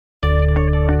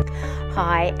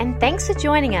Hi, and thanks for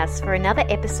joining us for another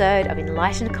episode of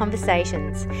Enlightened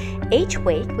Conversations. Each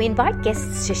week, we invite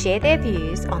guests to share their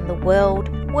views on the world,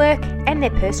 work, and their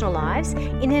personal lives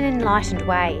in an enlightened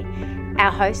way. Our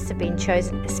hosts have been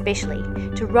chosen especially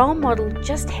to role model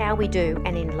just how we do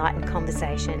an enlightened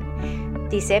conversation.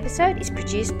 This episode is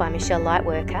produced by Michelle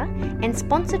Lightworker and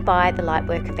sponsored by the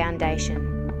Lightworker Foundation.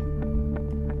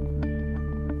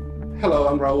 Hello,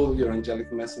 I'm Raul, your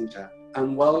angelic messenger,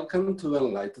 and welcome to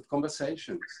Enlightened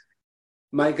Conversations.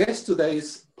 My guest today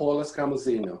is Paula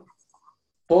Scarmozzino.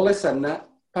 Paula is a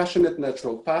passionate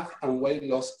naturopath and weight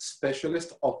loss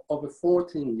specialist of over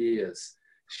 14 years.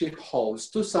 She holds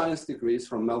 2 science degrees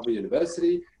from Melbourne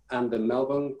University and the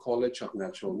Melbourne College of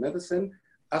Natural Medicine,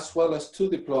 as well as 2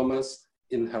 diplomas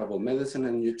in herbal medicine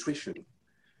and nutrition.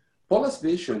 Paula's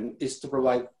vision is to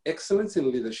provide excellence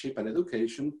in leadership and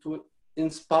education to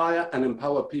inspire and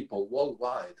empower people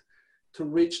worldwide to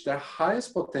reach their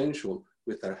highest potential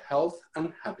with their health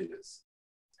and happiness.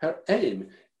 Her aim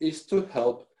is to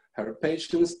help her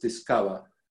patients discover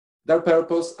their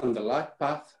purpose and the life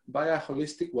path by a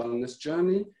holistic wellness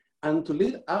journey, and to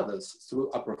lead others through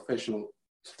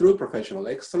professional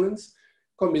excellence,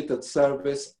 committed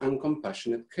service, and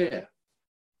compassionate care.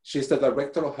 She's the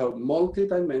director of her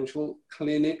multi-dimensional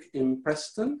clinic in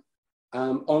Preston,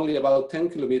 only about 10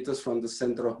 kilometers from the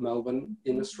center of Melbourne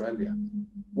in Australia.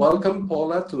 Welcome,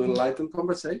 Paula, to Enlightened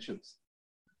Conversations.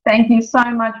 Thank you so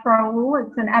much, Raul.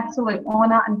 It's an absolute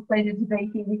honour and pleasure to be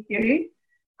here with you.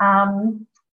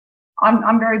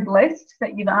 I'm very blessed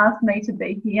that you've asked me to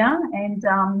be here, and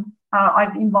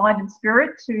I've invited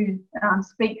Spirit to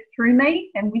speak through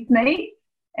me and with me,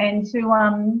 and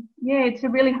to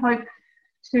really hope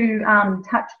to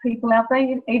touch people out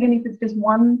there, even if it's just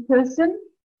one person.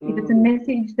 If it's a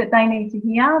message that they need to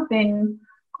hear, then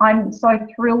I'm so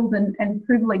thrilled and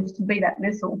privileged to be that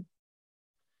vessel.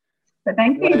 So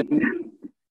thank you.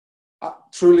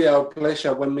 Truly our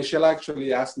pleasure. When Michelle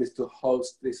actually asked me to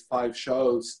host these 5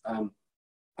 shows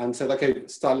and said, okay,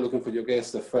 start looking for your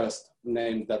guests, the first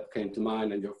name that came to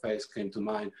mind and your face came to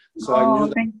mind. So I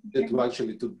knew that to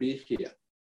actually to be here.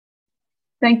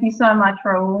 Thank you so much,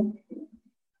 Raul.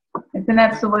 It's an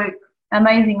absolute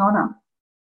amazing honour.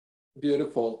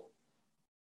 Beautiful.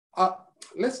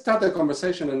 Let's start the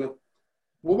conversation. And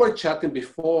we were chatting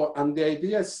before, and the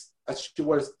idea is, as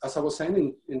I was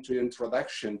saying into your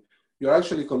introduction, you're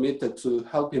actually committed to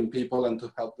helping people and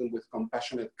to help them with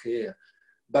compassionate care.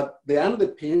 But the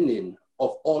underpinning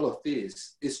of all of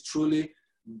this is truly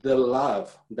the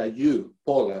love that you,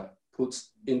 Paula,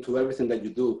 puts into everything that you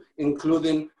do,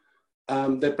 including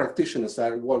the practitioners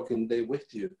that are working there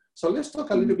with you. So let's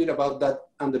talk a little bit about that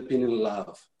underpinning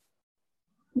love.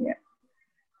 Yeah.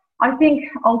 I think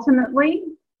ultimately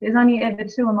there's only ever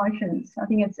 2 emotions. I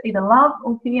think it's either love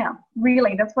or fear.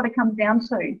 Really, that's what it comes down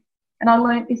to. And I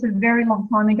learned this a very long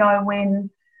time ago when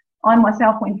I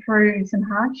myself went through some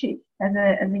hardship as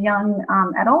a young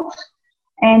adult.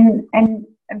 And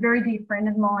a very dear friend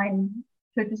of mine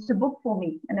purchased a book for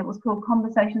me, and it was called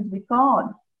Conversations with God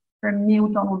from Neil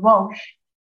Donald Walsh.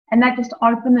 And that just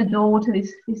opened the door to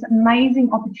this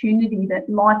amazing opportunity that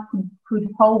life could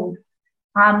hold.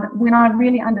 When I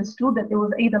really understood that there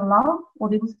was either love or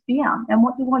there was fear, and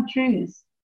what do I choose?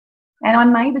 And I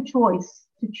made the choice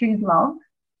to choose love,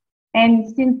 and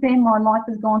since then my life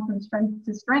has gone from strength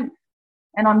to strength,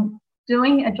 and I'm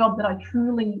doing a job that I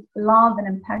truly love and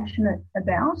am passionate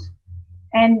about,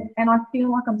 and I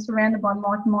feel like I'm surrounded by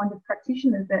like-minded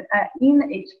practitioners that are in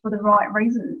it for the right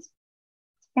reasons.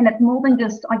 And it's more than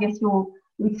just, I guess, your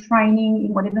training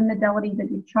in whatever modality that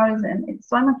you've chosen. It's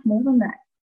so much more than that.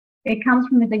 It comes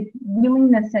from a deep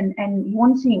willingness and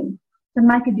wanting to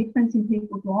make a difference in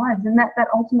people's lives. And that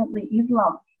ultimately is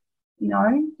love,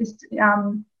 just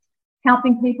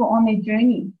helping people on their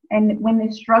journey. And when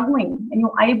they're struggling and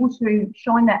you're able to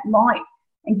shine that light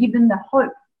and give them the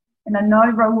hope. And I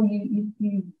know, Raul,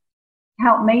 you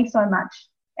helped me so much.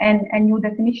 And your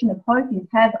definition of hope is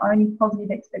have only positive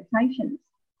expectations.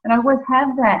 And I always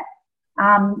have that.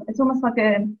 It's almost like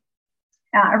a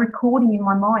recording in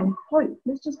my mind. Hope.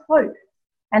 Let's just hope.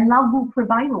 And love will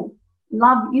prevail.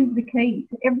 Love is the key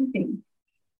to everything.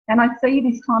 And I see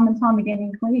this time and time again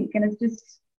in clinic, and it's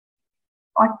just,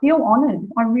 I feel honoured.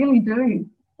 I really do,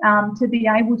 to be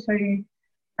able to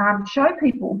show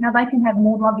people how they can have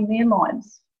more love in their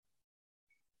lives.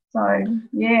 So,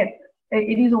 yeah,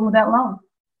 it is all about love.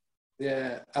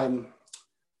 Yeah.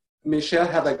 Michelle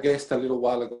had a guest a little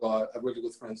while ago, a really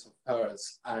good friend of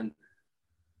hers, and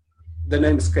the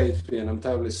name escapes me, and I'm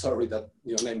terribly sorry that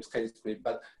your name escapes me,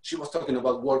 but she was talking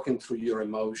about working through your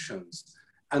emotions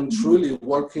and truly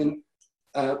working,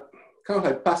 kind kind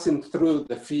of like passing through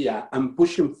the fear and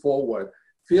pushing forward.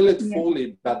 Feel it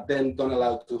fully, but then don't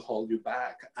allow it to hold you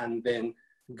back. And then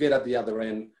get at the other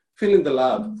end, feeling the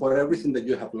love for everything that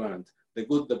you have learned, the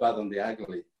good, the bad, and the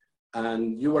ugly.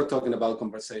 And you were talking about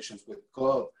conversations with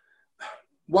God.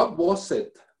 What was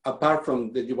it, apart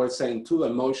from that you were saying two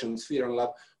emotions, fear and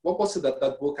love, what was it that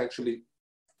that book actually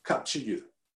captured you?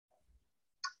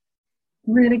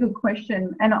 Really good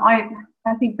question. And I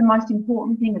think the most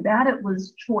important thing about it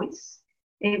was choice.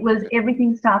 It was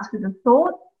everything starts with a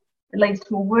thought, it leads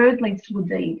to a word, leads to a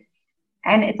deed.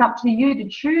 And it's up to you to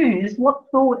choose what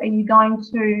thought are you going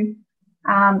to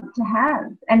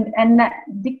have. And that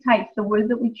dictates the words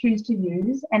that we choose to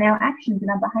use and our actions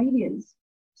and our behaviours.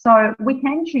 So we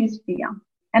can choose fear.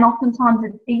 And oftentimes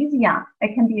it's easier.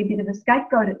 It can be a bit of a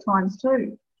scapegoat at times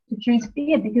too, to choose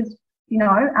fear because, you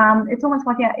know, it's almost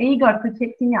like our ego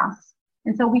protecting us.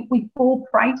 And so we fall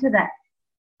prey to that.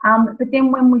 But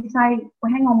then when we say,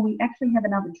 well, hang on, we actually have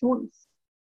another choice.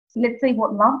 So let's see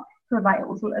what love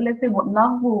prevails. Let's see what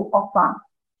love will offer.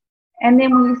 And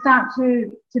then when you start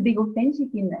to be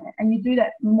authentic in that, and you do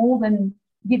that more than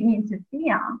giving into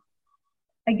fear,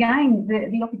 again,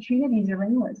 the opportunities are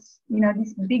endless. You know,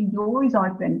 this big door is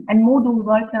open and more doors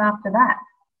open after that.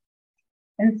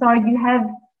 And so you have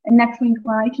a natural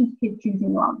inclination to keep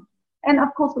choosing love. And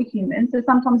of course, we're human, so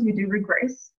sometimes we do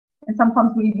regress and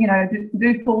sometimes we, you know,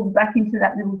 do fall back into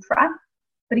that little trap.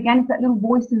 But again, it's that little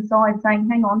voice inside saying,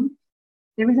 hang on,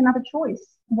 there is another choice.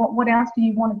 What else do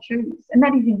you want to choose? And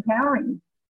that is empowering.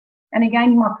 And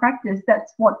again, in my practice,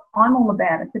 that's what I'm all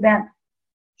about. It's about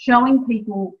showing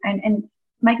people and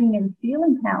making them feel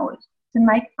empowered to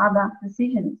make other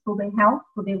decisions for their health,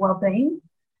 for their well-being,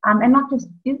 and not just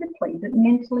physically, but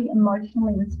mentally,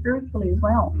 emotionally, and spiritually as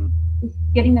well. Just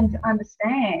getting them to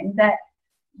understand that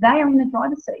they are in the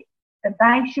driver's seat, that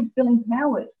they should feel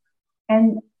empowered.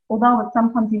 And although it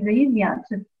sometimes is easier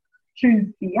to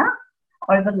choose fear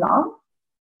over love,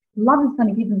 love is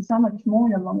going to give them so much more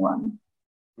in the long run.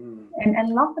 And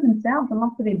love for themselves and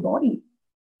love for their body.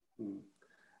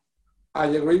 I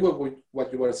agree with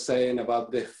what you were saying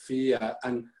about the fear,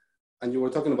 and you were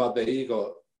talking about the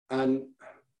ego, and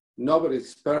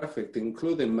nobody's perfect,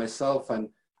 including myself. And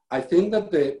I think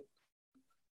that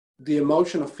the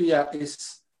emotion of fear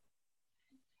is,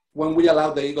 when we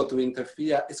allow the ego to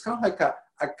interfere, it's kind of like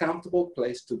a comfortable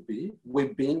place to be.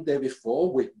 We've been there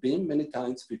before, we've been many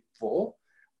times before,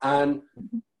 and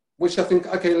which I think,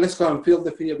 okay, let's go and feel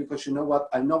the fear because you know what,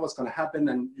 I know what's going to happen,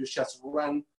 and you just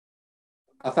run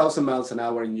 1,000 miles an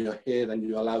hour in your head and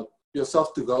you allow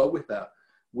yourself to go with that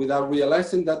without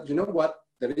realizing that, you know what,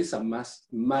 there is a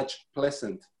much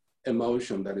pleasant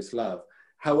emotion that is love.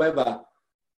 However,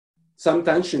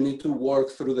 sometimes you need to work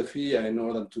through the fear in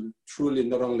order to truly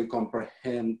not only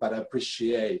comprehend, but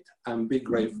appreciate and be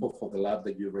grateful for the love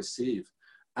that you receive.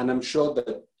 And I'm sure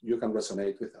that you can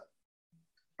resonate with that.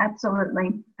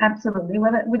 Absolutely. Absolutely.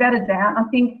 Without a doubt. I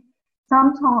think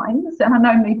sometimes, and I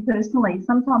know me personally,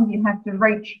 sometimes you have to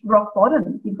reach rock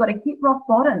bottom. You've got to hit rock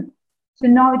bottom to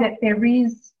know that there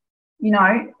is, you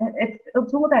know,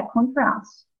 it's all about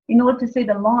contrast. In order to see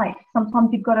the light, sometimes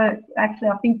you've got to actually,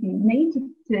 I think you need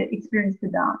to experience the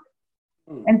dark.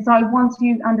 And so once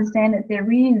you understand that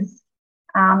there is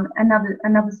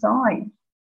another side,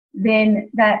 then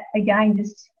that again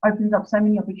just opens up so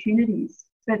many opportunities.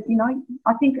 But, you know,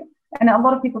 I think, and a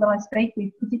lot of people that I speak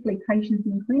with, particularly patients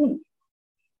in clinic,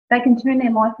 they can turn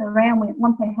their life around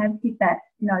once they have hit that,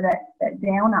 you know, that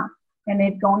downer and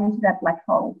they've gone into that black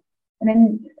hole. And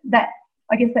then that,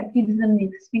 I guess that gives them the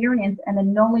experience and the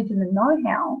knowledge and the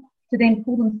know-how to then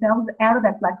pull themselves out of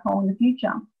that black hole in the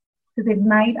future because they've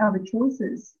made other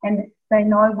choices and they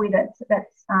know where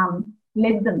that's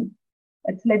led them.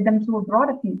 It's led them to a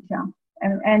brighter future.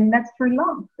 And that's through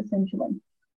love, essentially.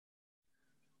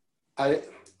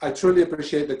 I truly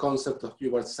appreciate the concept of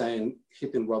you were saying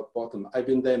hitting rock bottom. I've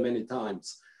been there many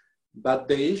times. But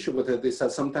the issue with it is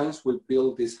that sometimes we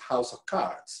build this house of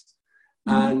cards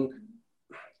and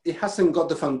it hasn't got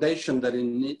the foundation that it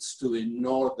needs to in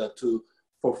order to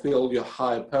fulfill your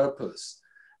higher purpose.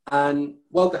 And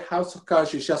well, the house of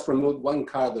cards, you just remove one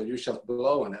card or you just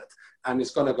blow on it and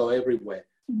it's going to go everywhere.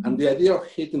 And the idea of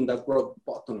hitting that rock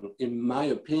bottom, in my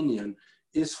opinion,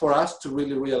 is for us to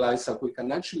really realize that we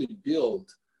can actually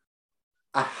build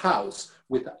a house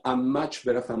with a much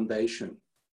better foundation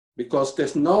because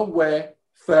there's nowhere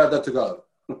further to go.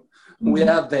 We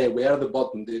are there, we are at the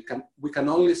bottom. We can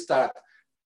only start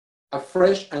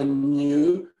afresh and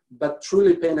new, but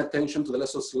truly paying attention to the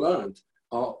lessons learned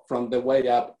from the way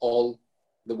up all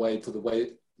the way to the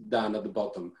way down at the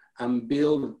bottom and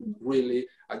build really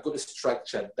a good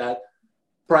structure that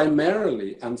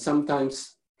primarily, and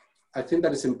sometimes I think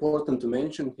that is important to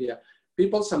mention here,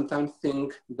 people sometimes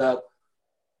think that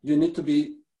you need to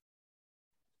be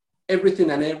everything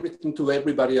to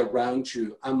everybody around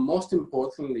you. And most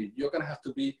importantly, you're going to have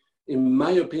to be, in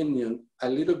my opinion, a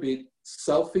little bit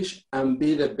selfish and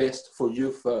be the best for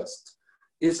you first.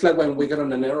 It's like when we get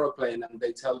on an aeroplane and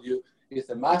they tell you, if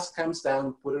the mask comes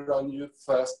down, put it on you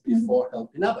first before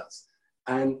helping others.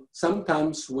 And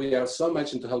sometimes we are so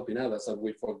much into helping others that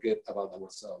we forget about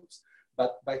ourselves.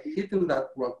 But by hitting that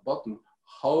rock bottom,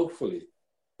 hopefully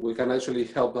we can actually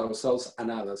help ourselves and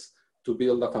others to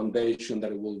build a foundation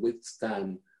that will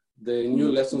withstand the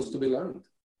new lessons to be learned.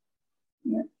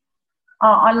 Yeah.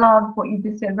 I love what you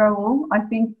just said, Raul. I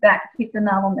think that hit the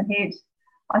nail on the head.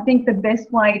 I think the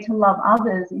best way to love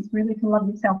others is really to love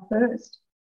yourself first.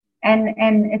 And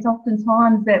it's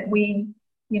oftentimes that we,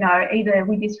 either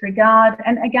we disregard,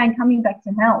 and again, coming back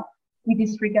to health, we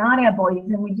disregard our bodies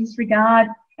and we disregard,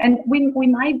 and we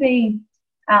may be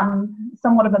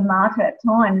somewhat of a martyr at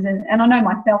times. And I know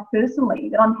myself personally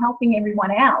that I'm helping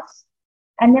everyone else.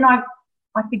 And then I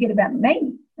forget about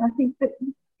me. I think, but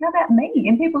how about me?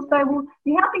 And people say, well,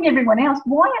 you're helping everyone else.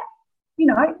 Why,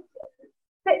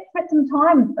 set some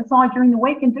time aside during the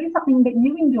week and do something that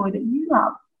you enjoy, that you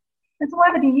love. And so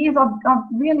over the years, I've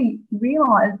really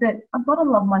realised that I've got to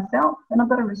love myself and I've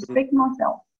got to respect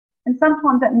myself. And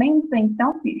sometimes that means being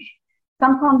selfish.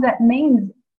 Sometimes that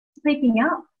means speaking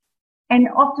up. And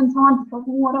oftentimes it's like,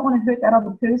 oh, I don't want to hurt that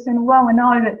other person. Well, I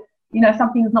know that,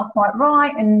 something's not quite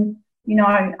right. And,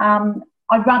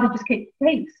 I'd rather just keep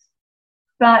peace.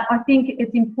 But I think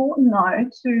it's important, though,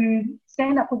 to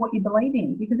stand up for what you believe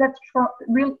in, because that's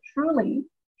truly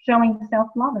showing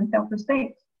self-love and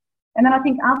self-respect. And then I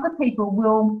think other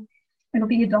people it'll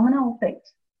be a domino effect,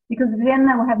 because then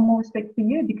they will have more respect for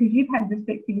you because you've had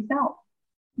respect for yourself.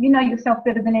 You know yourself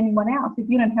better than anyone else. If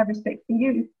you don't have respect for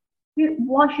you,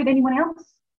 why should anyone else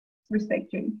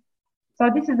respect you? So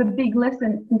this is a big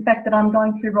lesson, in fact, that I'm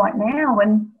going through right now,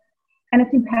 and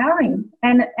it's empowering,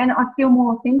 and I feel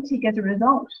more authentic as a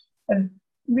result of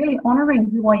really honouring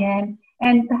who I am,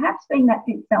 and perhaps being that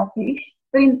bit selfish,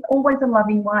 but in always a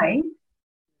loving way.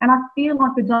 And I feel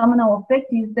like the domino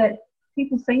effect is that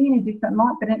people see me in a different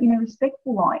light, but in a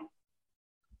respectful light.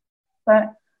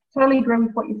 But totally agree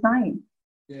with what you're saying.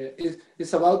 Yeah,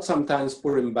 it's about sometimes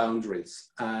putting boundaries,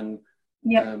 and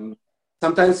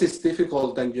sometimes it's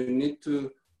difficult, and you need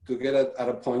to get at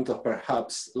a point of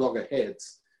perhaps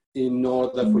loggerheads in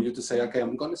order for you to say, okay,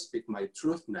 I'm going to speak my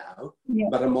truth now,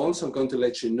 but I'm also going to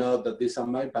let you know that these are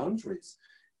my boundaries.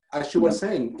 As you were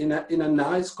saying, in a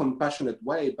nice, compassionate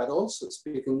way, but also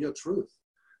speaking your truth.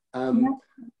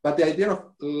 But the idea of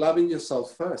loving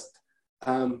yourself first.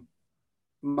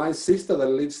 My sister that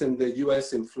lives in the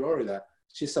US in Florida,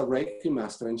 she's a Reiki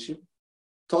master, and she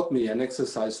taught me an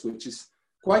exercise which is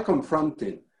quite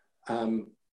confronting. And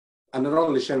not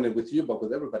only sharing it with you, but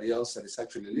with everybody else that is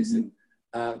actually listening.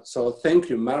 So thank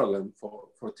you, Marilyn,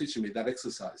 for teaching me that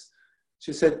exercise.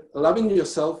 She said, loving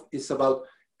yourself is about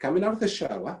coming out of the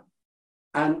shower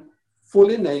and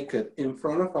fully naked in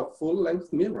front of a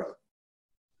full-length mirror,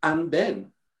 and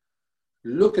then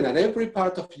looking at every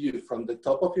part of you from the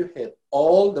top of your head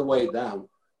all the way down,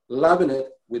 loving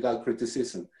it without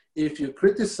criticism. If you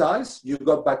criticize, you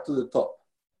go back to the top.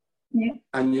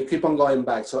 And you keep on going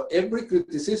back. So every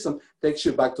criticism takes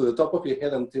you back to the top of your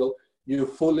head until you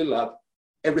fully love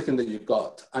everything that you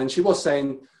got. And she was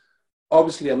saying,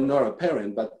 obviously I'm not a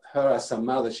parent, but her as a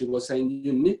mother, she was saying,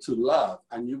 you need to love,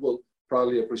 and you will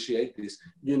probably appreciate this,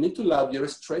 you need to love your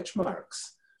stretch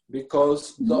marks,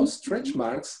 because those stretch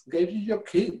marks gave you your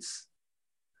kids.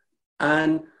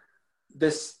 And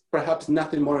there's perhaps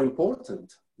nothing more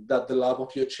important than the love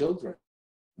of your children.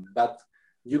 But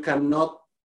you cannot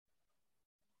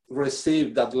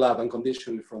receive that love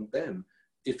unconditionally from them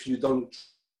if you don't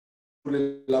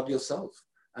really love yourself.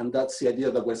 And that's the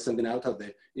idea that we're sending out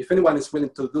there. If anyone is willing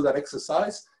to do that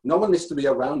exercise, no one needs to be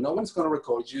around, no one's going to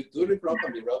record you, do it in front of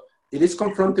a mirror. It is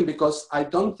confronting, because I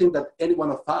don't think that any one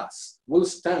of us will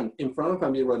stand in front of a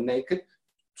mirror naked,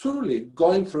 truly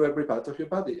going through every part of your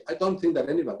body. I don't think that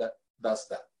anyone that does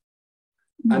that.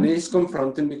 And it is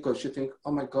confronting, because you think,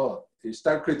 oh my God, you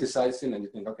start criticizing and you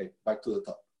think, okay, back to the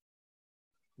top.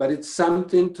 But it's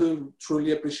something to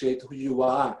truly appreciate who you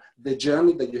are, the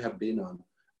journey that you have been on.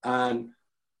 And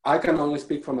I can only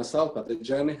speak for myself, but the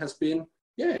journey has been,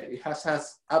 it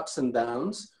has ups and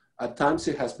downs. At times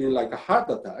it has been like a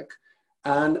heart attack,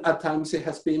 and at times it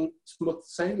has been smooth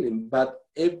sailing. But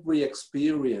every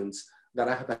experience that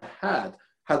I have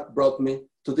had brought me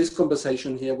to this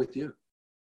conversation here with you.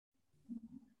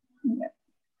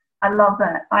 I love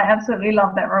that. I absolutely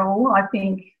love that, Raoul. I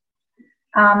think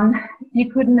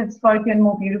you couldn't have spoken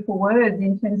more beautiful words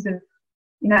in terms of,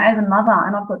 you know, as a mother,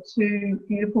 and I've got two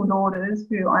beautiful daughters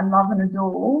who I love and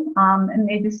adore, and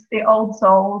they're old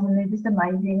souls and they're just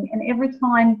amazing. And every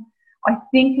time I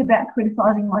think about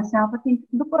criticising myself, I think,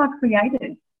 look what I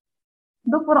created.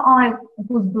 Look what I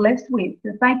was blessed with,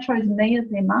 that they chose me as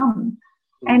their mum.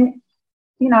 And,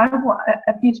 you know,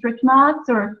 a few stretch marks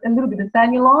or a little bit of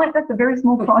cellulite, that's a very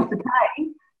small price to pay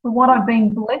for what I've been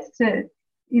blessed to,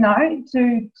 you know,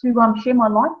 to share my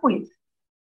life with.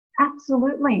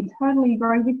 Absolutely, totally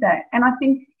agree with that. And I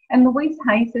think, and Louise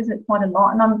Hay says it quite a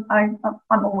lot, and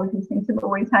I'm always listening to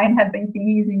Louise Hay and have been for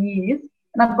years and years.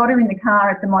 And I've got her in the car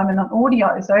at the moment on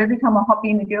audio, so every time I hop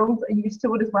in, the girls are used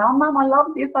to it as well. Mum, I love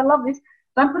this, I love this.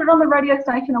 Don't put it on the radio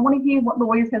station. I want to hear what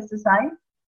Louise has to say.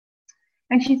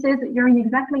 And she says that you're in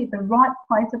exactly at the right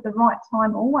place at the right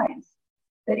time always.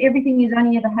 That everything is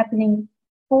only ever happening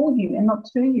for you and not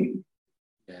to you.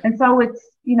 Yeah. And so it's,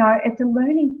 you know, it's a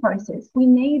learning process. We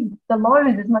need the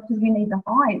lows as much as we need the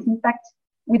highs. In fact,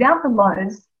 without the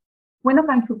lows, we're not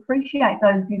going to appreciate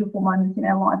those beautiful moments in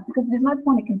our life because there's no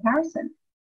point of comparison.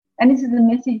 And this is a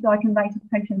message that I convey to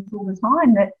patients all the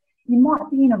time, that you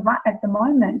might be in a rut at the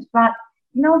moment, but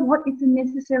you know what? It's a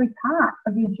necessary part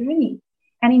of your journey,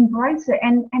 and embrace it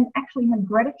and actually have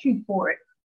gratitude for it.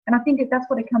 And I think that's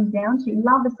what it comes down to.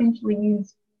 Love essentially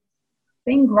is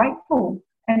being grateful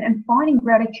and finding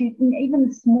gratitude in even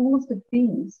the smallest of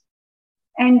things.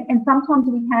 And sometimes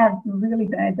we have really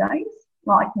bad days,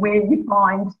 like where you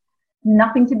find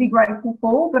nothing to be grateful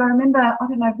for. But I remember, I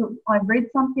don't know if I read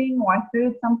something or I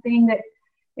heard something that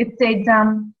it said,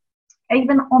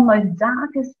 even on those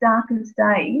darkest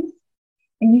days,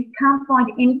 and you can't find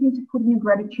anything to put in your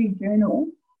gratitude journal,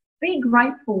 be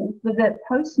grateful for the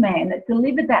postman that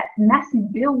delivered that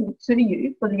massive bill to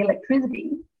you for the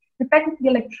electricity. The fact that the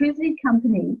electricity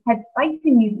company had faith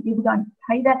in you that you were going to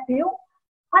pay that bill,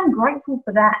 I'm grateful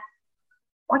for that.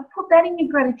 Like, put that in your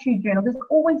gratitude journal. There's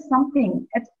always something.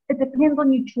 It depends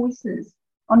on your choices,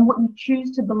 on what you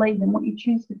choose to believe and what you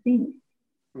choose to think.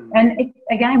 Mm-hmm. And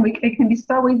it can be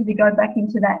so easy to go back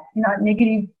into that, you know,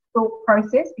 negative thought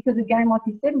process because, again, like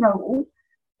you said, Raoul,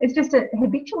 it's just a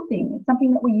habitual thing. It's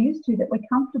something that we're used to, that we're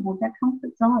comfortable, that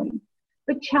comfort zone.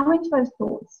 But challenge those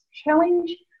thoughts.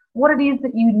 Challenge what it is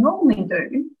that you normally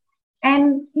do,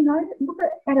 and, you know, look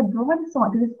at a brighter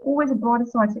side, because there's always a brighter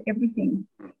side to everything.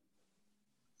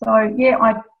 So yeah,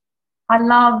 I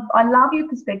love your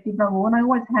perspective, Raoul, and I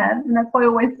always have, and that's why I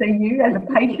always see you as a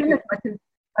patient as much as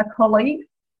a colleague.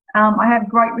 I have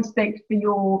great respect for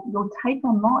your take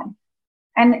on life,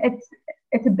 and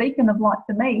it's a beacon of light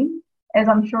for me, as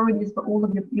I'm sure it is for all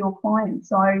of your clients.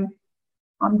 So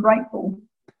I'm grateful.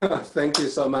 Thank you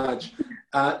so much.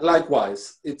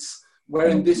 Likewise, we're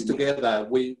in this together.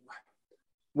 We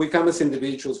come as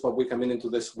individuals, but we come into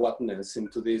this oneness,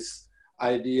 into this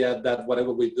idea that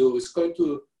whatever we do is going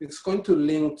to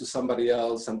link to somebody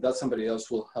else, and that somebody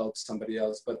else will help somebody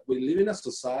else. But we live in a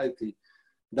society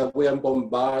that we are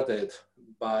bombarded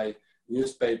by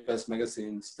newspapers,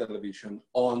 magazines, television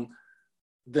on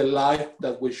the life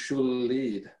that we should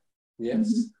lead.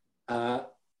 Yes. Mm-hmm.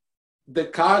 The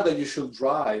car that you should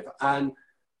drive. And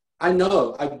I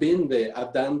know, I've been there,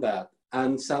 I've done that.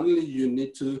 And suddenly you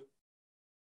need to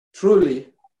truly,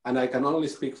 and I can only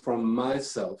speak from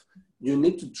myself, you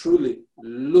need to truly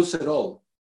lose it all.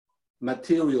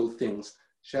 Material things,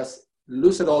 just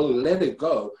lose it all, let it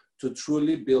go, to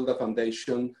truly build a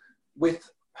foundation with,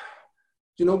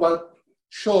 you know what,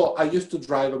 sure, I used to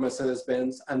drive a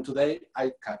Mercedes-Benz and today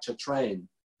I catch a train.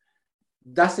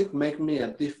 Does it make me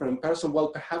a different person? Well,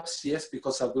 perhaps yes,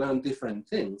 because I've learned different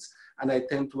things and I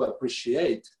tend to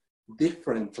appreciate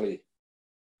differently.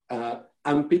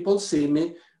 And people see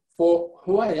me for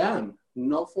who I am,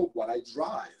 not for what I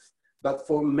drive. But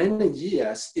for many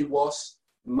years, it was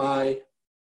my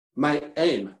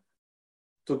aim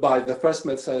to buy the first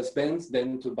Mercedes-Benz,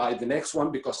 then to buy the next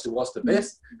one because it was the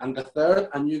best, and the third,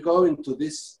 and you go into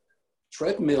this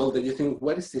treadmill that you think,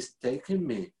 where is this taking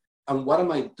me? And what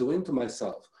am I doing to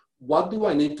myself? What do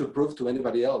I need to prove to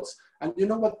anybody else? And you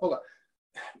know what, Paula?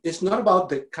 It's not about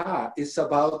the car. It's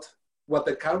about what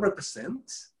the car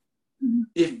represents. Mm-hmm.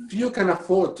 If you can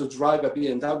afford to drive a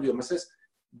BMW, Mercedes,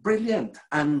 brilliant,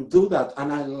 and do that.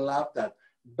 And I love that.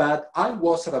 But I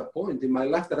was at a point in my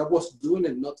life that I was doing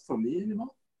it not for me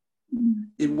anymore. Mm-hmm.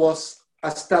 It was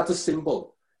a status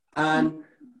symbol. And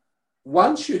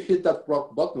once you hit that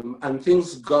rock bottom and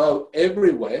things go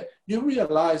everywhere, you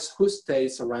realize who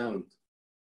stays around.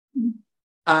 Mm-hmm.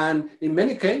 And in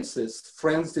many cases,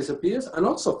 friends disappears and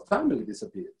also family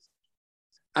disappears.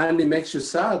 And it makes you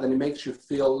sad, and it makes you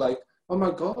feel like, oh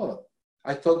my God,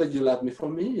 I thought that you loved me for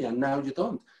me, and now you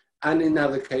don't. And in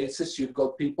other cases, you've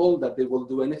got people that they will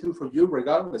do anything for you,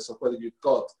 regardless of whether you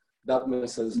got that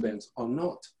Mercedes-Benz or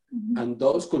not. Mm-hmm. And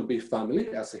those could be family,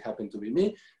 as it happened to be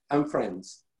me, and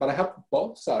friends. But I have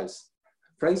both sides.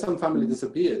 Friends and family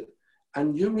disappeared.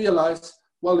 And you realize,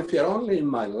 well, if you're only in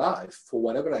my life for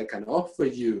whatever I can offer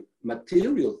you,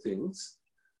 material things,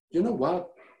 you know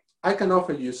what? I can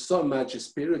offer you so much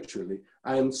spiritually.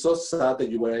 I am so sad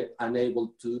that you were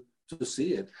unable to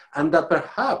see it. And that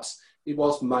perhaps it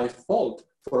was my fault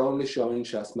for only showing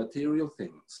just material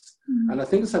things. Mm-hmm. And I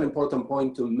think it's an important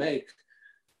point to make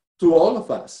to all of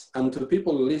us and to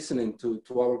people listening to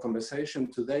our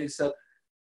conversation today, is that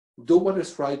do what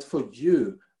is right for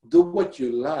you. Do what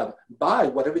you love. Buy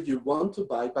whatever you want to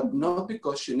buy, but not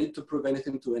because you need to prove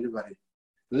anything to anybody.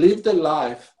 Live the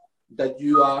life that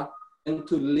you are meant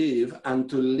to live and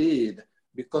to lead,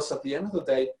 because at the end of the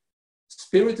day,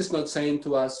 Spirit is not saying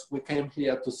to us, we came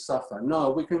here to suffer. No,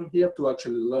 we came here to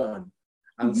actually learn.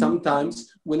 And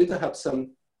sometimes we need to have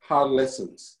some hard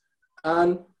lessons.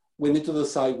 And we need to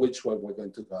decide which way we're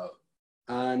going to go.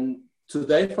 And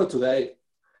today,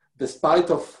 despite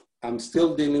of I'm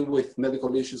still dealing with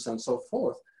medical issues and so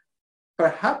forth,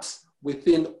 perhaps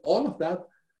within all of that,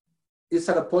 it's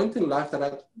at a point in life that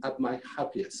I'm at my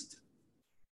happiest.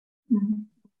 Mm-hmm.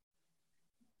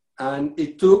 And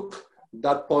it took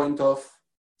that point of,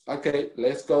 okay,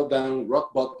 let's go down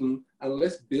rock bottom and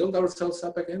let's build ourselves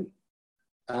up again.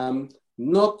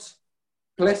 Not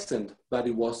pleasant, but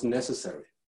it was necessary.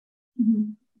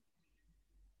 Mm-hmm.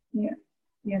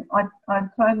 Yeah, I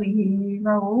totally hear you,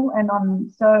 Raul, and I'm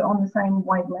so on the same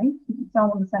wavelength, so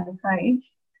on the same page.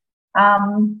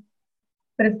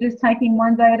 But it's just taking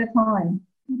one day at a time.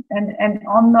 And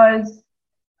on those,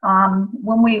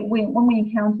 when we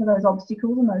encounter those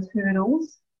obstacles and those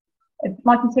hurdles,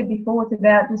 like you said before, it's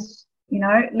about just,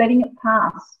 letting it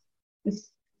pass.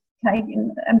 Just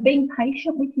taking and being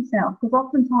patient with yourself, because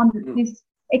oftentimes it's this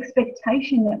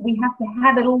expectation that we have to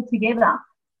have it all together.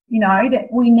 That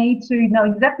we need to know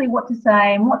exactly what to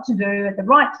say and what to do at the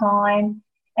right time.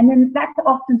 And then that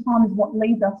oftentimes is what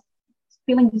leaves us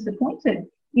feeling disappointed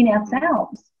in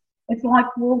ourselves. It's like,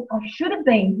 well, I should have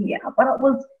been here, but it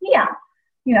was here.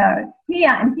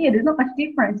 Here and here, there's not much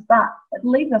difference, but it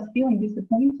leaves us feeling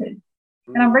disappointed.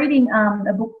 And I'm reading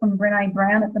a book from Brené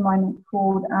Brown at the moment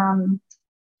called,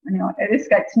 it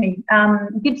escapes me,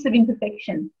 Gifts of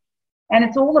Imperfection. And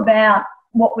it's all about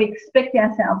what we expect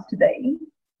ourselves to be.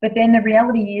 But then the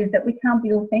reality is that we can't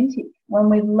be authentic when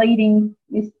we're leading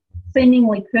this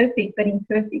seemingly perfect but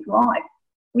imperfect life.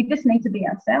 We just need to be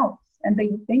ourselves and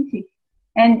be authentic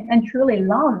and truly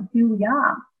love who we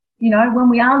are. When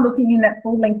we are looking in that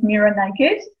full-length mirror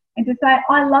naked, and to say,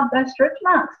 I love those stretch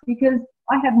marks because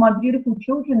I have my beautiful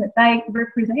children that they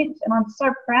represent and I'm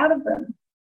so proud of them.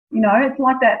 It's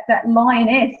like that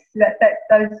lioness,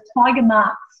 those tiger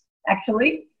marks,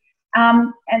 actually.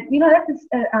 And that's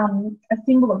a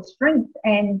symbol of strength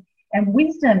and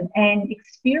wisdom and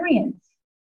experience,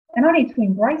 and I need to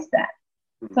embrace that.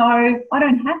 So I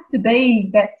don't have to be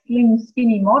that slim,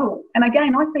 skinny model. And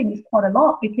again, I see this quite a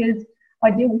lot because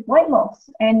I deal with weight loss,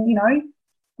 and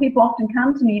people often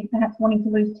come to me perhaps wanting to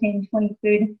lose 10, 20,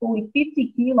 30, 40,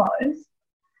 50 kilos.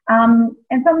 And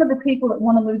some of the people that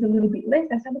want to lose a little bit less,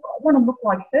 they say, look, I want to look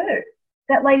like her,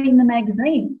 that lady in the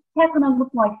magazine. How can I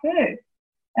look like her?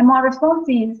 And my response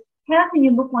is, how can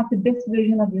you look like the best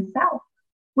version of yourself,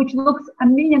 which looks a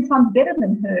million times better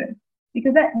than her?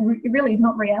 Because that really is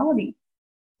not reality.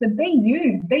 So be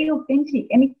you, be authentic.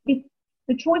 And if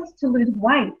the choice to lose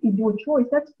weight is your choice,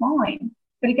 that's fine.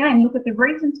 But again, look at the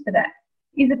reasons for that.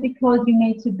 Is it because you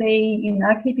need to be,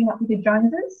 keeping up with the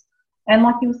Joneses? And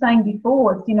like you were saying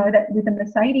before, that with the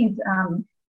Mercedes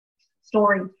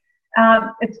story,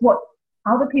 it's what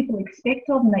other people expect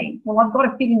of me. Well, I've got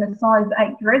to fit in the size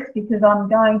 8 dress because I'm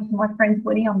going to my friend's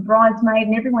wedding, I'm bridesmaid,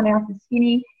 and everyone else is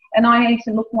skinny, and I need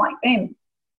to look like them.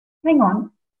 Hang on.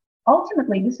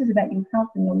 Ultimately, this is about your health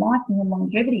and your life and your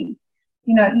longevity.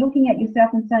 Looking at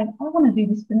yourself and saying, I want to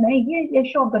do this for me. Yeah,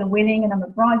 sure, I've got a wedding and I'm a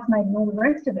bridesmaid and all the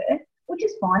rest of it, which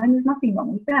is fine, and there's nothing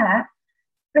wrong with that.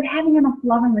 But having enough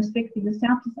love and respect for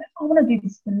yourself to say, I want to do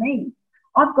this for me.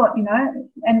 I've got,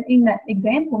 and in that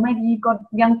example, maybe you've got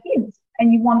young kids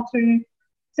and you want to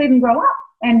see them grow up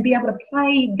and be able to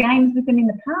play games with them in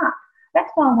the park.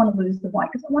 That's why I want to lose the weight,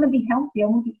 because I want to be healthy. I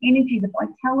want the energy, the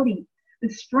vitality, the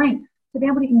strength to be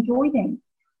able to enjoy them.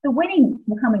 The wedding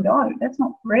will come and go. That's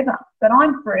not forever, but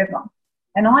I'm forever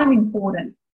and I'm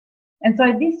important. And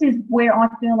so this is where I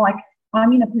feel like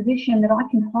I'm in a position that I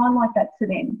can highlight that to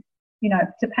them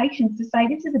to patients to say,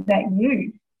 this is about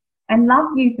you, and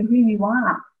love you for who you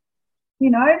are,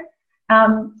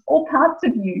 all parts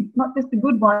of you, not just the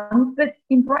good ones, but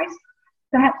embrace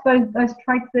perhaps those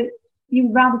traits that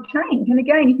you'd rather change. And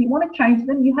again, if you want to change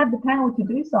them, you have the power to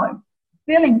do so.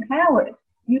 Feel empowered.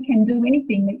 You can do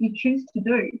anything that you choose to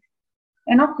do.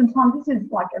 And oftentimes this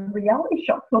is like a reality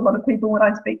shock to a lot of people when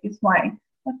I speak this way.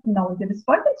 I didn't know I've ever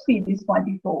spoken to you this way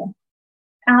before.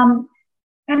 And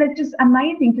it's just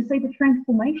amazing to see the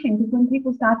transformation, because when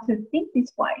people start to think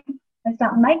this way, they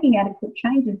start making adequate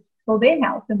changes for their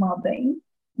health and well-being,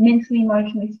 mentally,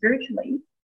 emotionally, spiritually.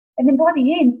 And then by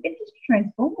the end, it just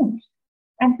transforms.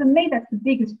 And for me, that's the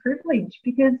biggest privilege,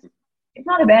 because it's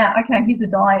not about, okay, here's a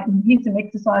diet and here's some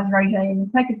exercise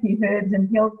regime, take a few herbs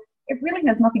and pills. It really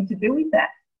has nothing to do with that.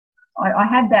 I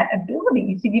have that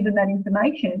ability to give them that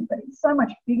information, but it's so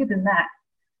much bigger than that.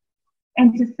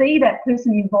 And to see that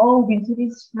person evolve into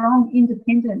this strong,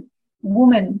 independent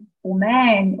woman or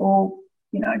man or,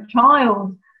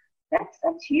 child,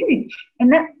 that's huge.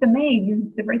 And that, for me,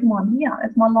 is the reason why I'm here.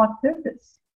 It's my life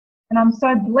purpose. And I'm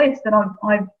so blessed that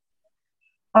I've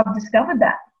discovered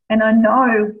that. And I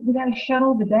know without a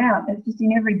shadow of a doubt, it's just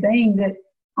in every being, that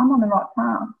I'm on the right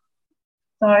path.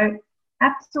 So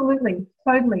absolutely,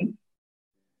 totally,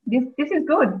 this is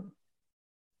good.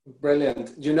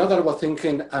 Brilliant. You know that I was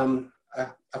thinking, a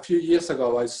few years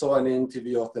ago, I saw an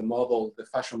interview of the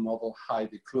fashion model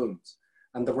Heidi Klum.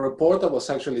 And the reporter was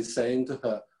actually saying to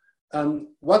her,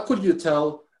 what could you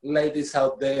tell ladies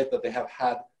out there that they have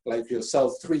had, like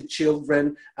yourself, 3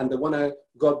 children, and they want to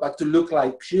go back to look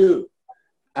like you?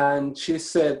 And she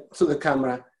said to the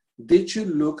camera, did you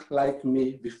look like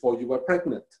me before you were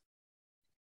pregnant?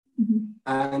 Mm-hmm.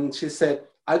 And she said,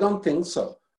 I don't think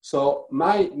so. So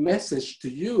my message to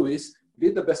you is,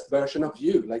 be the best version of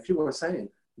you, like you were saying.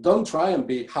 Don't try and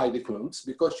be Heidi Klum,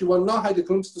 because you are not Heidi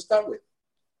Klum to start with.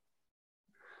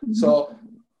 Mm-hmm. So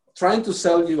trying to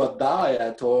sell you a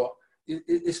diet, or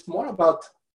it's more about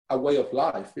a way of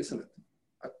life, isn't it?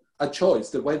 A choice,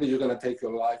 the way that you're going to take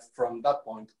your life from that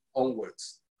point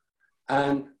onwards.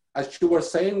 And as you were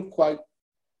saying quite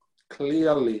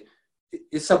clearly,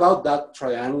 it's about that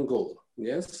triangle,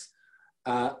 yes?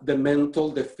 The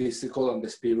mental, the physical, and the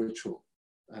spiritual.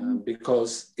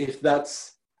 Because if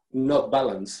that's not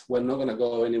balanced, we're not going to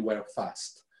go anywhere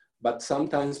fast. But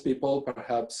sometimes people,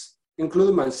 perhaps,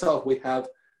 including myself, we have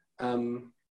kind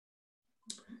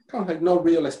of like no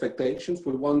real expectations.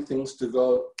 We want things to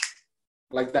go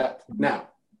like that now.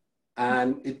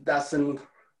 And it doesn't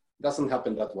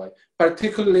happen that way,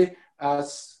 particularly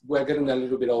as we're getting a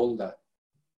little bit older.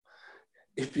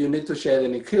 If you need to shed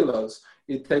any kilos,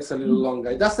 it takes a little longer.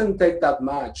 It doesn't take that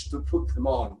much to put them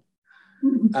on.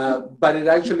 But it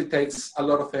actually takes a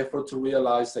lot of effort to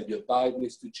realize that your diet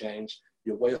needs to change,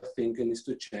 your way of thinking needs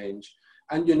to change,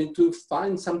 and you need to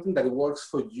find something that works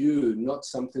for you, not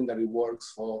something that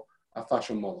works for a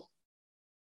fashion model.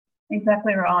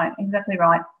 Exactly right, exactly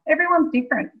right. Everyone's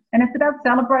different, and it's about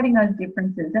celebrating those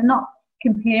differences and not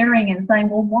comparing and saying,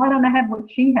 well, why don't I have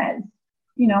what she has?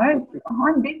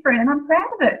 I'm different and I'm proud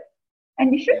of it.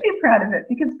 And you should be proud of it,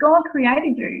 because God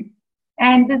created you.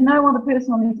 And there's no other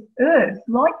person on this earth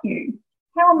like you.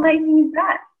 How amazing is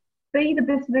that? Be the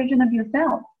best version of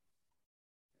yourself.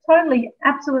 Totally,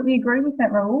 absolutely agree with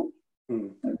that, Raul.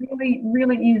 It really,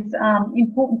 really is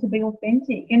important to be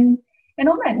authentic. And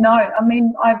on that note, I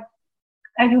mean,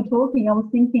 as you're talking, I was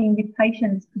thinking with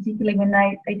patients, particularly when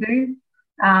they do,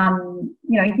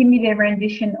 give me their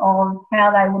rendition of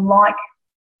how they would like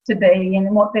to be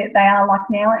and what they are like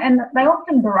now. And they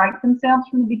often berate themselves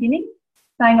from the beginning,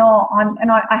 saying,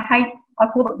 I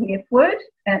call it the F word,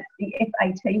 and it's the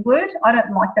FAT word. I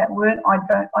don't like that word. I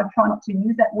try not to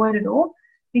use that word at all,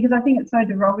 because I think it's so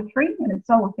derogatory and it's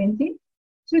so offensive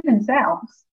to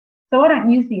themselves. So I don't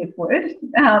use the F word.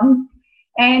 And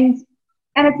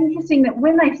it's interesting that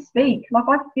when they speak, like,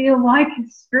 I feel like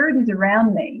spirit is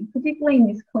around me, particularly in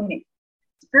this clinic.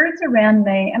 Spirit's around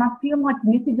me, and I feel like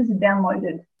messages are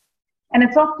downloaded. And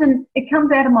it's often, it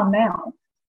comes out of my mouth.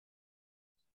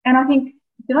 And I think,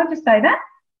 did I just say that?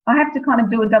 I have to kind of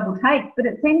do a double take, but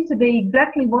it seems to be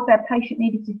exactly what that patient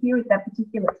needed to hear at that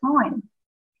particular time.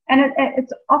 And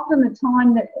it's often the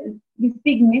time that this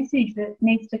big message that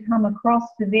needs to come across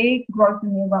for their growth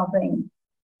and their well-being.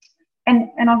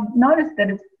 And I've noticed that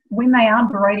it's when they are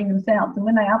berating themselves and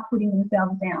when they are putting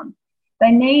themselves down,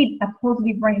 they need a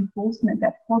positive reinforcement,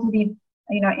 that positive,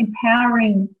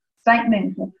 empowering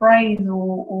statement or phrase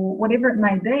or whatever it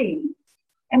may be.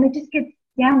 And it just gets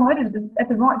downloaded at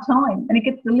the right time, and it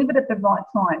gets delivered at the right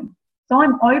time. So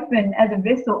I'm open as a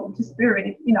vessel to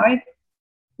spirit.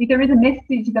 If there is a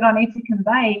message that I need to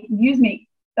convey, use me.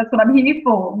 That's what I'm here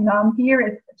for. You know, I'm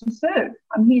here to serve.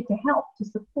 I'm here to help, to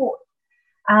support.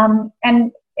 And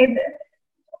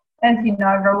as you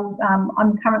know, Raoul,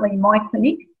 I'm currently in my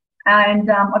clinic,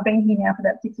 and I've been here now for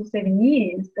about 6 or 7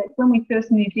 years. But when we first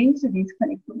moved into this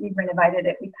clinic, we renovated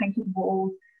it. We painted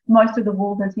walls. Most of the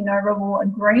walls, as you know, Raoul, are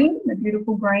green, a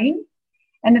beautiful green.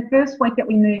 And the first week that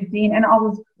we moved in, and I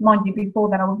was, mind you, before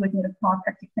that I was working at a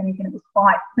chiropractic clinic, and it was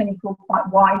quite clinical, quite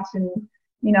white, and,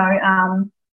 you know,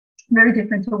 very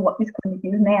different to what this clinic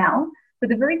is now. But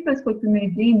the very first week we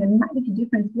moved in, the major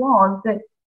difference was that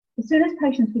as soon as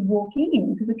patients would walk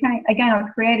in, because again, I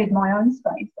created my own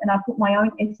space and I put my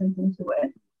own essence into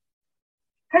it,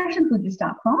 patients would just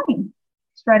start crying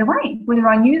straight away. Whether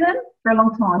I knew them for a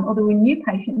long time or they were new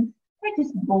patients, they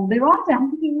just bawled their eyes out.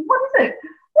 I'm thinking, what is it?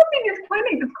 What's in this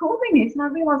clinic that's causing this? And I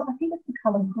realised, I think it's the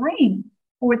colour green,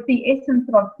 or it's the essence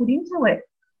that I've put into it.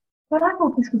 But I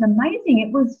thought this was amazing.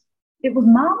 It was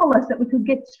marvellous that we could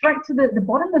get straight to the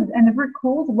bottom of, and the root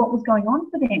cause of what was going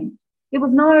on for them. There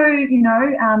was no, you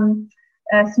know,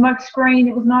 smoke screen.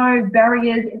 There was no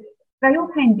barriers. They all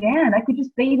came down. They could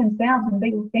just be themselves and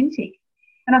be authentic.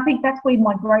 And I think that's where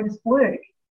my greatest work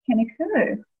can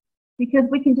occur, because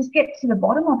we can just get to the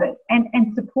bottom of it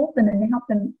and support them and help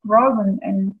them grow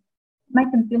and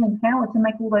make them feel empowered to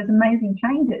make all those amazing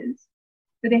changes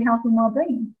for their health and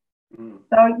well-being.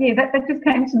 So, yeah, that just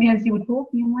came to me as you were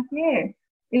talking. I'm like, yeah,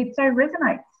 it so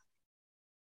resonates.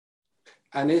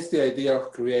 And it's the idea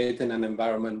of creating an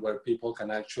environment where people can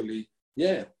actually,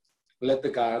 let the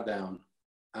guard down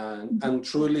and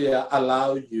truly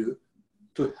allow you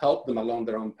to help them along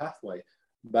their own pathway.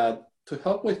 But to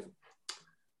help with,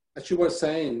 as you were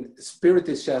saying, spirit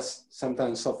is just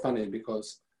sometimes so funny,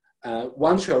 because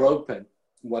once you're open,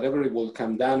 whatever it will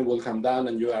come down,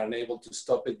 and you are unable to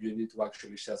stop it. You need to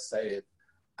actually just say it.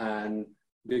 And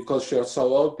because you're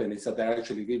so open, it's that they're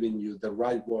actually giving you the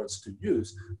right words to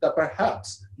use that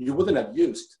perhaps you wouldn't have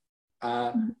used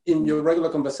in your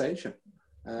regular conversation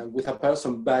with a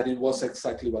person, but it was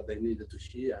exactly what they needed to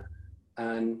hear.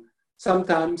 And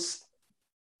sometimes,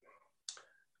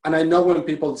 and I know when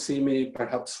people see me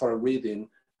perhaps for a reading,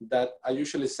 that I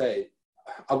usually say,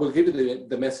 I will give you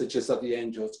the messages that the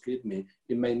angels give me.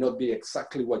 It may not be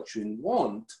exactly what you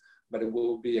want, but it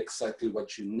will be exactly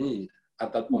what you need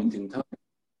at that point in time.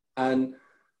 And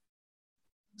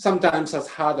sometimes, as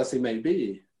hard as it may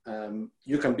be,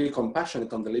 you can be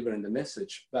compassionate on delivering the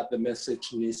message, but the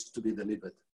message needs to be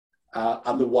delivered.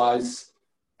 Otherwise,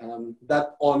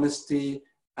 that honesty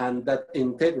and that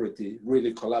integrity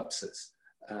really collapses.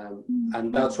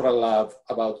 And that's what I love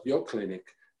about your clinic.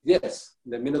 Yes,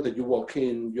 the minute that you walk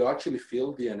in, you actually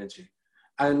feel the energy.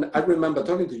 And I remember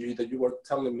talking to you that you were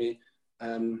telling me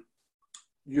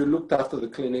you looked after the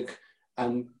clinic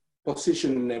and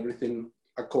positioning everything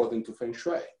according to Feng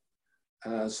Shui.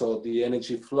 So the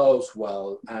energy flows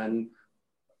well. And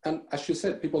as you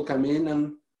said, people come in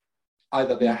and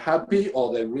either they're happy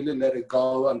or they really let it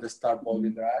go and they start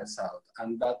bawling their eyes out.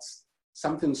 And that's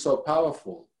something so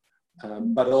powerful.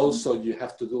 But also you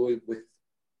have to do it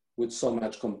with so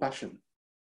much compassion.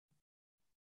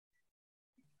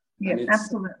 Yeah,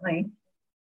 absolutely.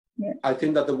 Yeah. I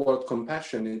think that the word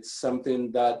compassion is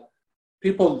something that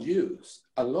people use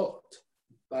a lot,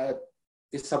 but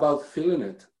it's about feeling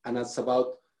it, and it's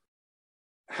about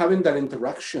having that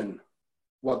interaction.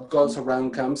 What goes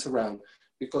around comes around,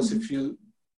 because if you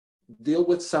deal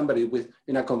with somebody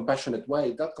in a compassionate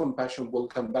way, that compassion will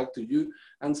come back to you,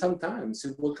 and sometimes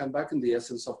it will come back in the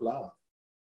essence of love.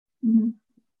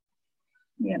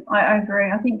 Yeah, I agree.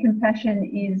 I think compassion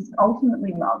is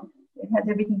ultimately love. It has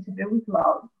everything to do with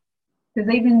love.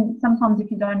 Because even sometimes if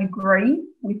you don't agree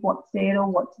with what's said or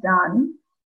what's done,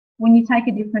 when you take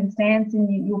a different stance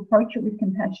and you approach it with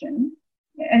compassion,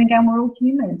 and again, we're all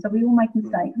human, so we all make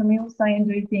mistakes and we all say and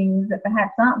do things that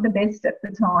perhaps aren't the best at the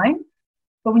time.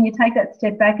 But when you take that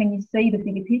step back and you see the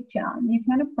bigger picture, you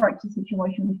can approach the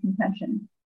situation with compassion.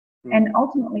 And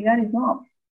ultimately that is love.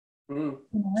 You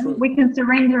know, we can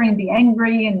surrender and be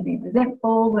angry and be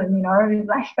resentful and, you know,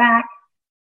 lash back,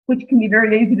 which can be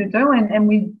very easy to do. And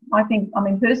I think,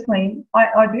 personally,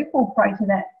 I do fall prey to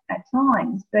that at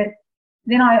times. But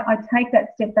then I take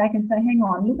that step back and say, hang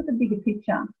on, look at the bigger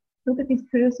picture. Look at this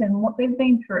person, what they've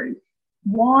been through.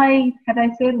 Why have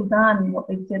they said or done what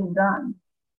they've said or done?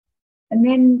 And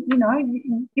then, you know,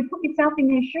 you put yourself in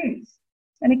their shoes.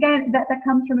 And again, that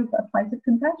comes from a place of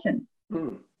compassion.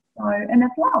 So, and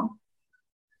that's love.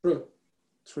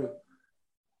 True.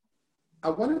 I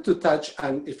wanted to touch,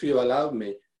 and if you allow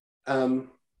me, on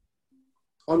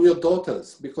your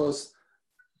daughters, because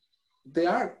they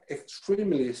are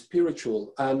extremely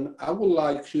spiritual, and I would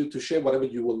like you to share whatever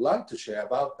you would like to share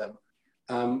about them.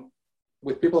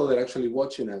 with people that are actually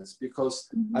watching us, because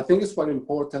I think it's quite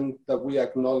important that we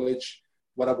acknowledge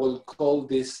what I will call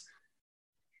this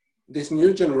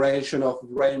new generation of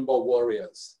rainbow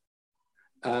warriors.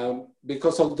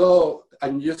 Because although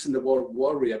I'm using the word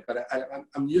warrior, but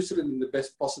I'm using it in the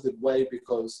best positive way,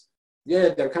 because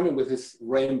they're coming with this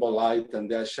rainbow light, and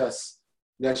they're just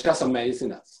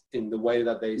amazing us in the way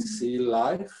that they see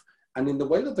life, and in the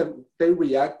way that they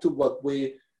react to what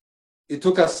it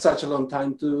took us such a long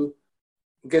time to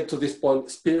get to this point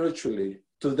spiritually.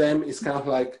 To them, it's kind of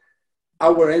like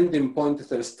our ending point is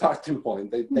their starting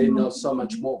point. They know so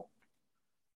much more.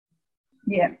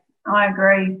 Yeah, I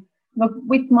agree. Look,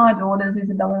 with my daughters,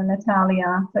 Isabella and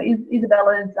Natalia, so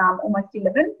Isabella's almost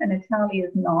 11 and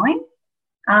Natalia's 9.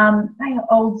 They are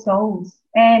old souls.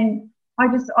 And I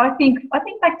think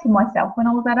back to myself when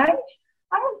I was that age.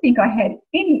 I don't think I had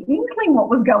any inkling what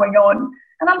was going on.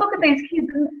 And I look at these kids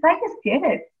and they just get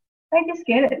it. They just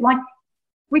get it. Like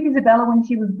with Isabella when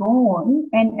she was born,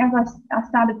 and as I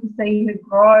started to see her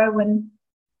grow, and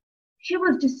she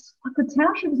was just, I could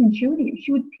tell she was intuitive.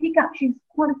 She would pick up, she's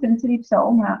quite a sensitive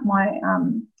soul,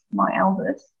 my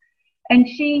eldest. And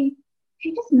she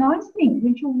just knows things,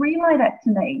 and she'll relay that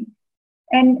to me.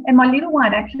 And my little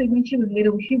one, actually, when she was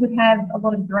little, she would have a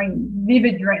lot of dreams,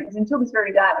 vivid dreams, until this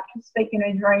very day. Like she'd speak in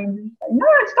her dreams and say, "No,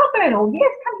 stop it," or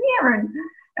 "Yes, come here,"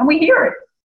 and we hear it.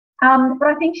 But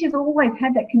I think she's always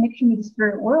had that connection with the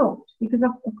spirit world, because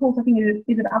of course, I think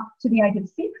is it up to the age of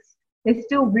 6, they're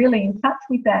still really in touch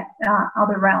with that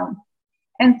other realm.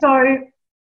 And so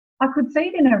I could see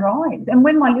it in her eyes. And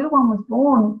when my little one was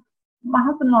born, my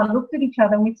husband and I looked at each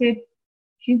other and we said,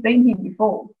 "She's been here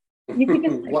before." You could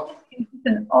just see she's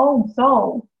an old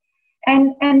soul.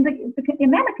 And the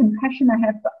amount of compassion they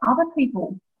have for other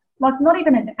people, like not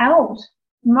even an adult,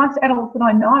 most adults that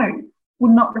I know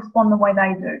would not respond the way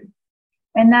they do.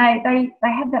 And they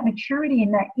have that maturity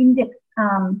and that in-depth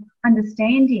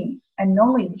understanding and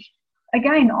knowledge.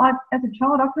 Again, as a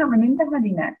child, I can't remember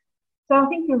having that. So I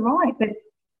think you're right, but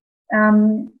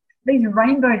these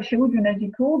rainbow children, as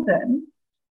you called them,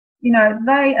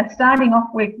 they are starting off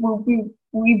with,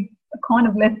 we've kind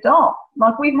of left off.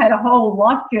 Like we've had a whole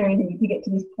life journey to get to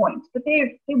this point, but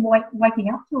they're waking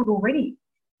up to it already.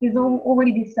 There's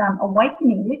already this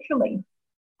awakening, literally.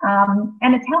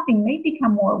 And it's helping me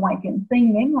become more awakened,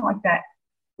 seeing them like that.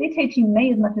 They're teaching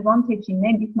me as much as I'm teaching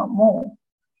them, if not more.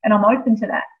 And I'm open to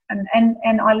that.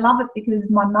 And I love it because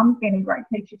my mum's been a great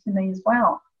teacher to me as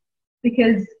well.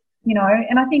 Because,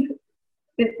 and I think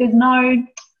there's no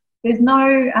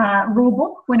rule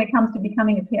book when it comes to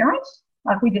becoming a parent.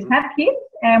 Like we just have kids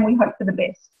and we hope for the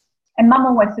best. And mum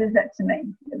always says that to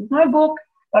me. There's no book,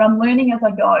 but I'm learning as I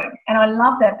go. And I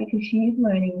love that because she is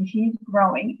learning and she is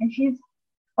growing and she's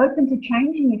open to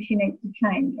changing if she needs to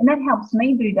change. And that helps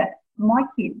me do that for my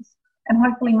kids and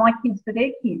hopefully my kids for their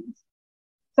kids.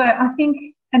 So I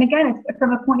think, and again, it's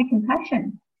from a point of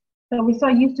compassion. So we're so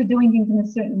used to doing things in a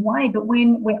certain way, but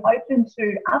when we're open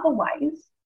to other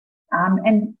ways,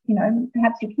 and,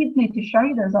 perhaps your kids need to show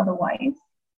you those other ways,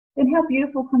 then how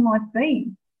beautiful can life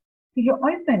be? Because you're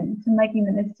open to making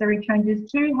the necessary changes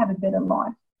to have a better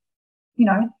life.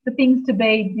 For things to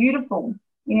be beautiful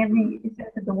in every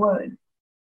sense of the word.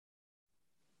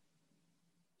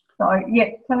 So, yeah,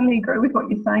 totally agree with what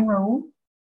you're saying, Raul.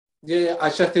 Yeah, I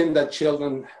just think that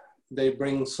children, they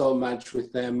bring so much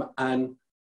with them. And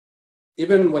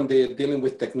even when they're dealing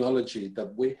with technology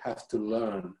that we have to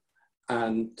learn,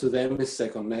 and to them it's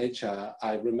second nature.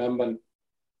 I remember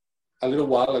a little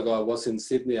while ago, I was in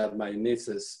Sydney at my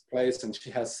niece's place, and she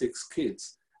has 6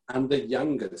 kids. And the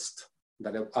youngest,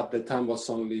 that at the time was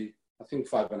only, I think,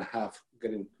 5.5,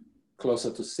 getting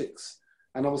closer to 6.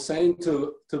 And I was saying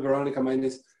to Veronica, my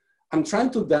niece, I'm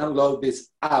trying to download this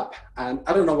app, and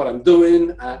I don't know what I'm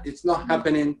doing. It's not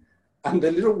happening. And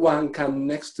the little one came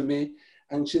next to me,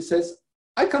 and she says,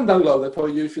 I can download it for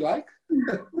you if you like.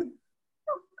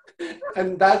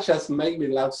 And that just made me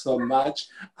laugh so much,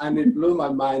 and it blew my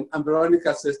mind. And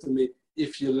Veronica says to me,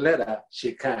 if you let her,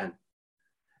 she can.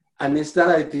 And it's that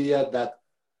idea that,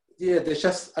 they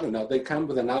just, I don't know, they come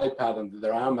with an iPad under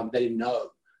their arm and they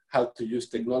know how to use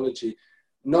technology.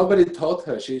 Nobody taught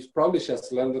her. She's probably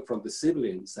just learned it from the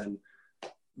siblings.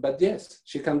 But yes,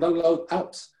 she can download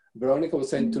apps. Veronica was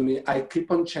saying to me, I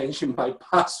keep on changing my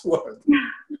password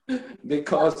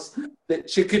because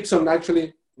she keeps on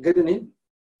actually getting in.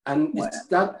 And it's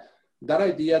that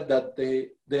idea that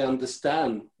they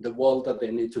understand the world that they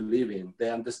need to live in.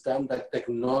 They understand that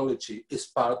technology is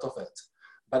part of it.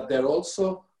 But they're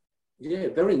also,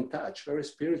 very in touch, very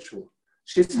spiritual.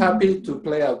 She's happy to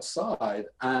play outside.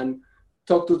 And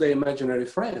talk to the imaginary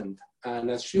friend.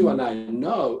 And as you and I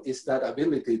know, is that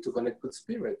ability to connect with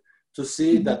spirit, to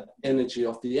see that energy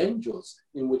of the angels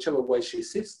in whichever way she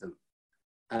sees them.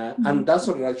 And that's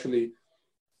what actually,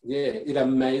 it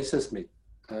amazes me.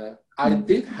 I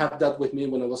did have that with me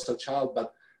when I was a child,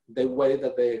 but the way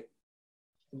that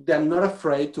they're not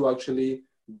afraid to actually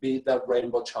be that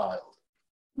rainbow child.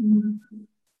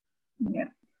 Yeah,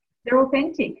 they're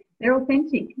authentic. They're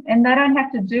authentic, and they don't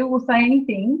have to do or say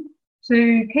anything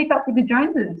to keep up with the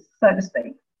Joneses, so to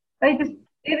speak. They just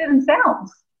did it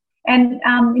themselves. And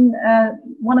in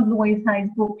one of Louise Hay's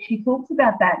books, she talks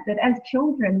about that as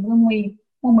children, when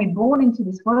we're born into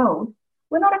this world,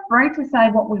 we're not afraid to say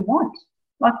what we want.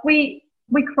 Like we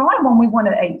cry when we want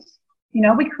to eat. You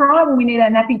know, we cry when we need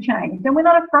our nappy changed, and we're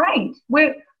not afraid.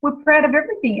 We're proud of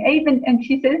everything. Even, and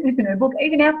she says this in her book,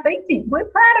 even our feces, we're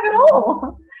proud of it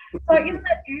all. So isn't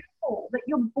that beautiful that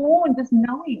you're born just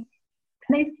knowing?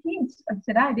 And these kids of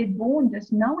today, they're born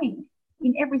just knowing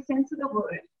in every sense of the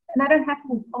word, and they don't have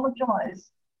to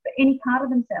apologise for any part of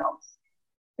themselves.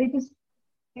 They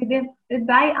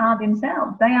are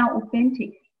themselves. They are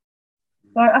authentic.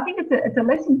 So I think it's a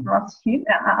lesson for us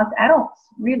adults,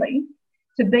 really,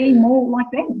 to be more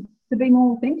like them, to be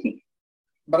more authentic.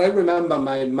 But I remember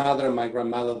my mother and my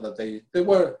grandmother that they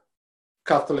were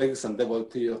Catholics, and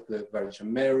devotee of the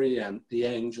Virgin Mary and the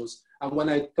angels. And when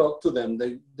I talked to them,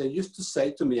 they used to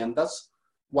say to me, and that's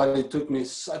why it took me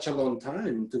such a long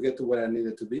time to get to where I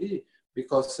needed to be,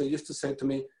 because they used to say to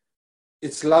me,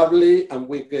 it's lovely and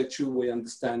we get you, we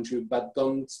understand you, but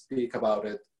don't speak about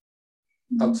it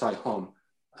outside home.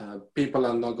 People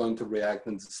are not going to react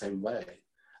in the same way.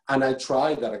 And I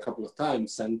tried that a couple of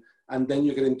times, and then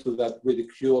you get into that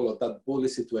ridicule or that bully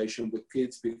situation with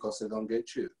kids because they don't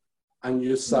get you. And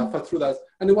you suffer through that.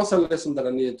 And it was a lesson that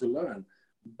I needed to learn.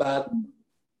 But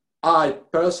I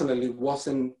personally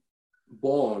wasn't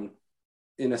born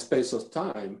in a space of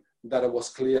time that I was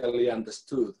clearly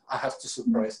understood. I have to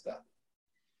suppress that.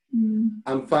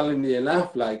 And funnily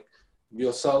enough, like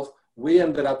yourself, we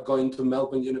ended up going to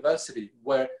Melbourne University,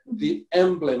 where the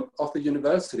emblem of the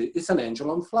university is an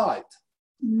angel on flight.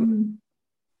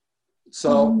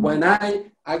 So when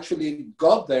I actually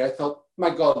got there, I thought,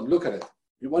 my God, look at it.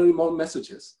 You want any more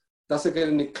messages? Does it get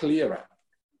any clearer?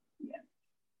 Yeah.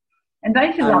 And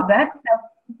don't you love that?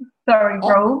 Sorry,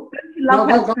 Raoul. Don't you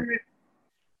love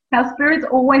how Spirit's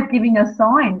always giving us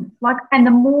signs? Like, and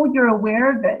the more you're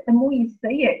aware of it, the more you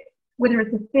see it, whether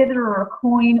it's a feather or a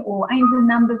coin or angel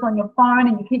numbers on your phone,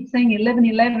 and you keep seeing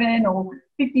 1111 or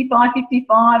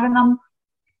 5555,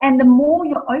 and the more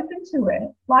you're open to it,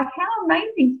 like how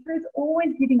amazing. Spirit's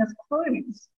always giving us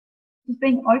clues. Just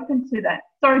being open to that.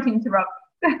 Sorry to interrupt.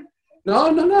 No.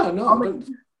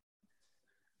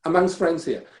 Amongst friends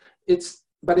here.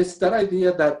 But it's that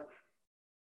idea that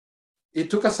it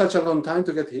took us such a long time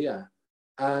to get here.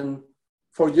 And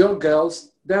for your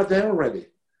girls, they're there already.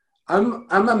 I'm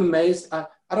amazed. I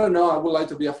don't know, I would like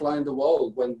to be a fly in the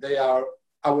wall when they are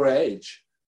our age.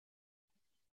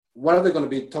 What are they going to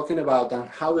be talking about, and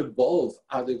how evolved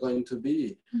are they going to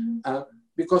be?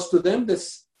 Because to them,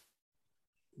 this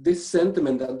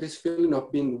sentiment and this feeling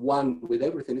of being one with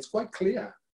everything is quite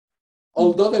clear.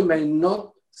 Although they may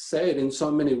not say it in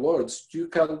so many words, you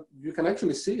can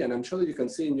actually see, and I'm sure that you can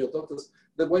see in your daughters,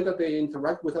 the way that they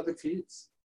interact with other kids.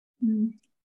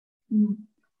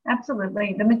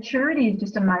 Absolutely. The maturity is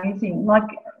just amazing. Like,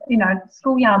 you know,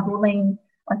 schoolyard bullying,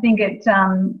 I think it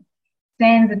stands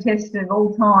the test of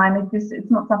all time.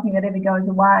 It's not something that ever goes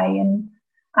away. And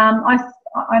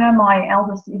I know my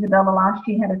eldest Isabella last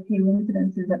year had a few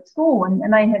incidences at school,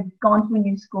 and they had gone to a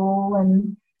new school,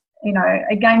 and you know,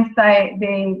 against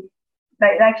they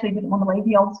actually didn't want to leave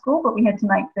the old school, but we had to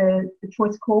make the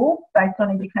choice call based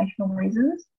on educational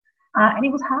reasons, and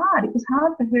it was hard. It was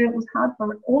hard for her. It was hard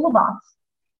for all of us.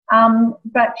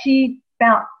 But she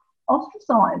felt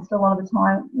ostracised a lot of the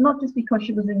time, not just because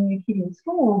she was a new kid in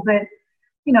school, but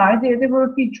you know, there were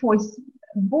a few choice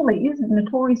bullies,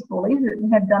 notorious bullies that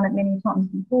have done it many times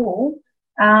before,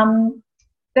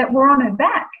 that were on her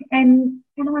back. And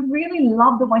I really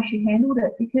loved the way she handled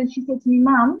it, because she said to me,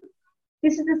 Mum,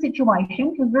 this is the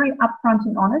situation. She was very upfront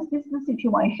and honest. This is the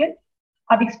situation.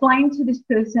 I've explained to this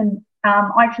person,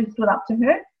 I actually stood up to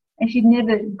her, and she'd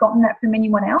never gotten that from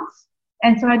anyone else.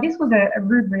 And so this was a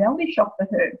rude reality shock for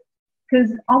her,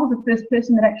 because I was the first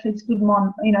person that actually stood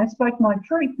on, you know, spoke my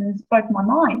truth and spoke my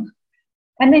mind.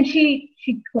 And then she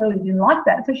clearly didn't like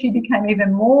that, so she became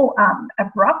even more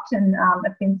abrupt and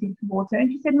offensive towards her.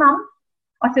 And she said, Mum,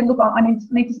 I said, look, I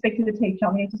need to speak to the teacher.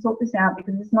 We need to sort this out,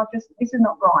 because this is not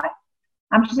right.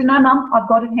 She said, no, Mum, I've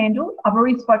got it handled. I've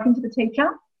already spoken to the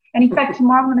teacher. And in fact,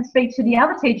 tomorrow I'm going to speak to the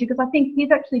other teacher because I think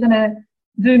he's actually going to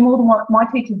do more than what my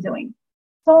teacher's doing.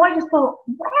 So I just thought,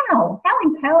 wow, how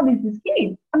empowered is this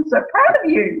kid? I'm so proud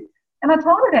of you. And I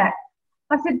told her that.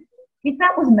 I said, if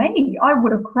that was me, I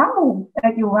would have crumbled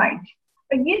at your age.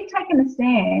 But you've taken a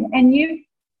stand and you've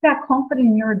felt confident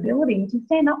in your ability to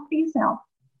stand up for yourself.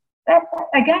 That,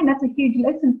 again, that's a huge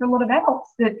lesson for a lot of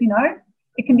adults that, you know,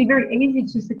 it can be very easy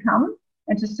to succumb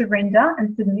and to surrender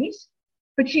and submit.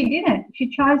 But she didn't. She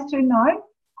chose to, no,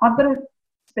 I've got to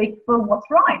speak for what's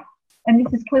right. And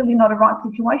this is clearly not a right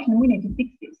situation and we need to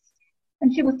fix this.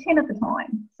 And she was 10 at the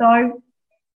time. So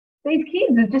these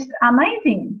kids are just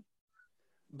amazing.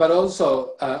 But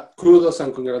also, kudos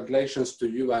and congratulations to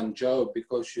you and Joe,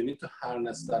 because you need to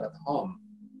harness that at home,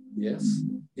 yes,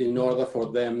 in order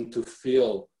for them to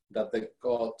feel that they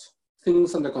got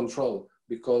things under control,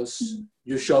 because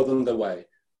you show them the way,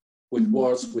 with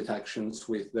words, with actions,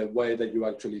 with the way that you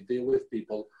actually deal with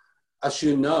people. As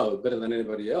you know, better than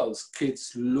anybody else,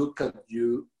 kids look at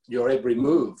you, your every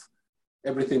move,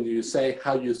 everything you say,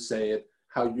 how you say it,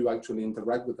 how you actually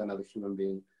interact with another human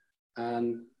being.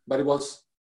 But it was,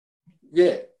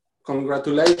 yeah,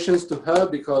 congratulations to her,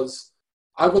 because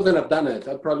I wouldn't have done it.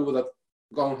 I probably would have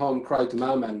gone home, cried to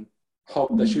mom, and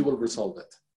hoped that she will resolve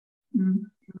it.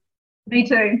 Me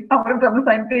too. I would have done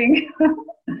the same thing.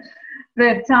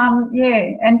 But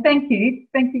yeah, and thank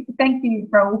you,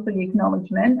 Raoul, for the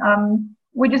acknowledgement.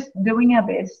 We're just doing our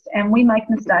best, and we make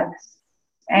mistakes.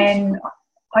 And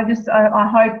I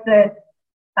hope that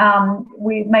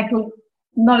we make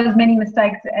not as many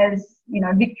mistakes as, you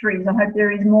know, victories. I hope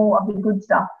there is more of the good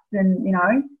stuff than, you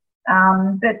know,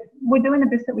 but we're doing the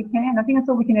best that we can. I think that's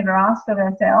all we can ever ask of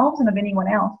ourselves and of anyone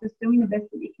else, just doing the best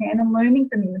that we can and learning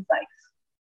from your mistakes.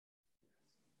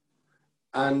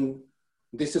 And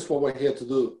this is what we're here to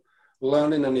do,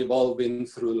 learning and evolving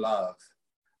through love.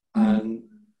 And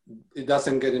it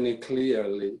doesn't get any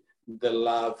clearly the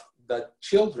love that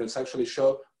children actually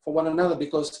show for one another,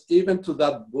 because even to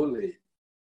that bully,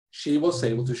 she was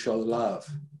able to show love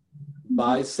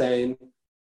by saying,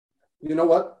 you know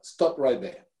what, stop right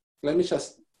there. Let me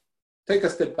just take a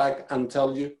step back and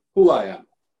tell you who I am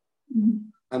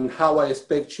and how I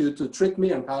expect you to treat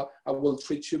me and how I will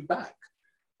treat you back.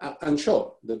 And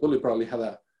sure, the bully probably had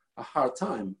a hard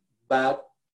time, but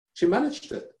she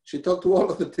managed it. She talked to all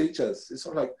of the teachers. It's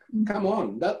sort of like, come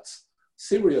on, that's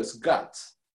serious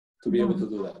guts to be able to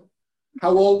do that.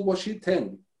 How old was she?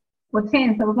 10? Well,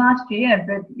 10, so it was last year.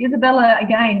 But Isabella,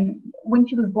 again, when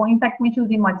she was born, in fact, when she was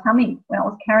in my tummy, when I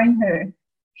was carrying her,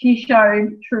 she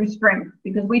showed true strength,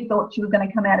 because we thought she was going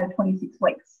to come out at 26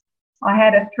 weeks. I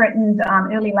had a threatened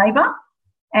early labour,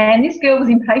 and this girl was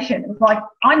impatient. It was like,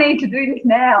 I need to do this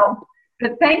now.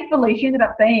 But thankfully, she ended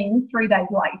up being 3 days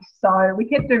late. So we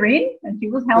kept her in, and she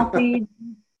was healthy,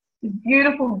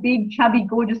 beautiful, big, chubby,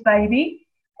 gorgeous baby.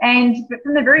 But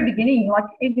from the very beginning, like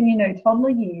even in her toddler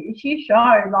years, she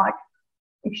showed, like,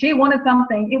 if she wanted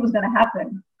something, it was going to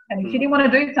happen. And if she didn't want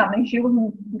to do something, she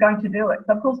wasn't going to do it.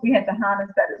 So, of course, we had to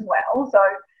harness that as well. So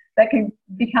that can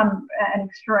become an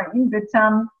extreme. But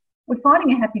we're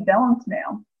finding a happy balance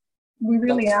now. We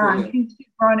really are. And she's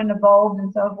grown and evolved,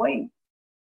 and so have we.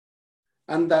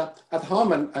 And that at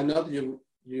home, and I know that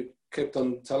you kept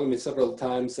on telling me several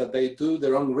times that they do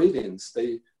their own readings.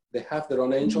 They have their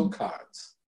own angel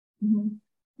cards.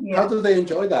 Yeah. How do they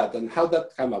enjoy that, and how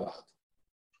that come about?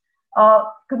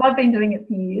 Because I've been doing it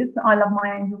for years. I love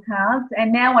my angel cards,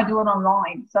 and now I do it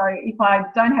online. So if I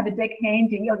don't have a deck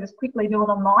handy, I'll just quickly do it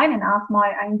online and ask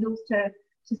my angels to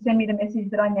send me the message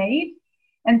that I need.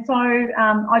 And so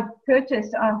I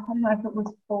purchased, I don't know if it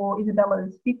was for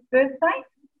Isabella's 5th birthday,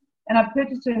 and I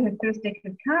purchased her first deck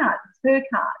of cards, her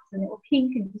cards, and they were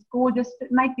pink and just gorgeous,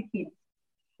 but made for kids.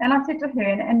 And I said to her,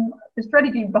 and the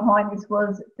strategy behind this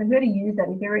was for her to use that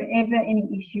if there were ever any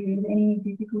issues, any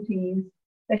difficulties,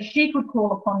 that she could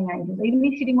call upon the angels, even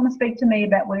if she didn't want to speak to me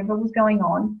about whatever was going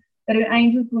on, that her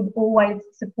angels would always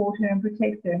support her and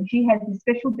protect her. And she has this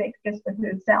special deck just for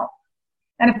herself.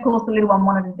 And of course, the little one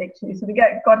wanted a deck too, so we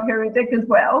got her a deck as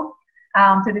well.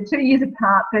 So they're 2 years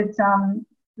apart, but the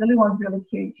little one's really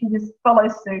cute. She just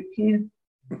follows suit. She's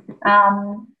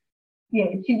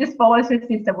she just follows her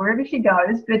sister wherever she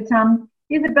goes. But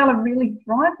Isabella really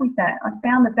thrived with that. I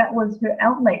found that was her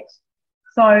outlet.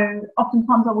 So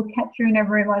oftentimes I would catch her in a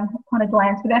room, I'd kind of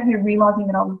glance without her realising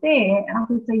that I was there, and I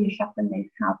could see her shuffling these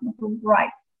cards, and I thought, great,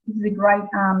 this is a great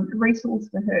resource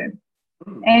for her.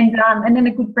 And then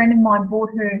a good friend of mine bought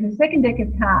her second deck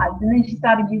of cards, and then she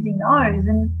started using those.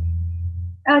 And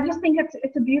I just think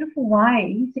it's a beautiful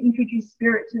way to introduce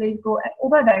spirit to these girls,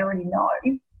 although they already know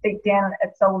deep down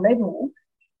at soul level.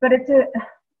 But it's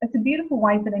it's a beautiful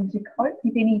way for them to cope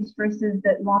with any stresses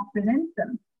that life presents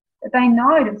them. That they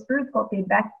know that Spirit's got their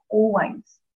back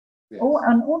always. Yes.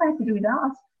 And all they have to do is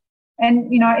ask.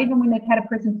 And, you know, even when they've had a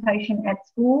presentation at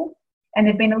school and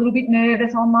they've been a little bit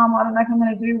nervous, oh, Mum, I don't know if I'm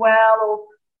going to do well. Or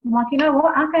I'm like, you know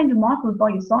what, Archangel Michael is by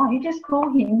your side. You just call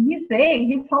him. He's there.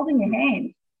 He's holding your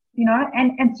hand, you know,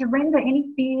 and surrender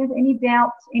any fears, any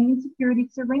doubts, any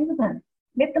insecurities, surrender them.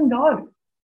 Let them go.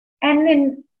 And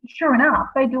then, sure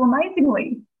enough, they do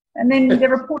amazingly. And then their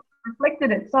report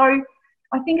reflected it. So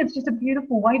I think it's just a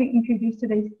beautiful way to introduce to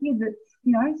these kids that,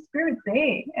 you know, Spirit's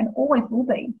there and always will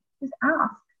be. Just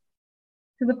ask.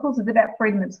 Because, of course, it's about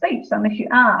freedom of speech. So unless you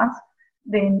ask,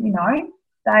 then, you know,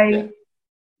 they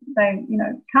you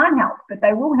know, can't help, but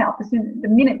they will help the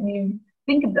minute you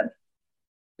think of them.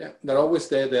 Yeah, they're always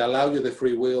there. They allow you the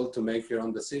free will to make your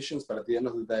own decisions. But at the end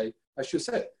of the day, as you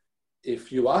said,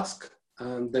 if you ask,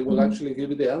 they will actually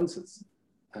give you the answers.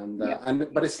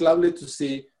 But it's lovely to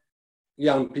see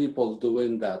young people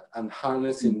doing that and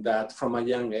harnessing that from a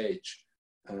young age.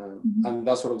 And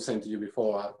that's what I was saying to you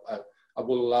before. I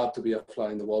would love to be a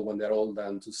fly in the wall when they're older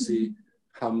and to see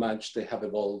how much they have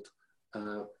evolved,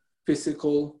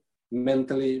 physical,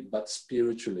 mentally, but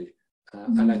spiritually.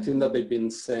 And I think that they've been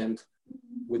sent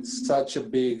with such a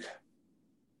big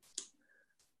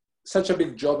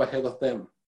job ahead of them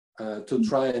to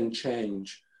try and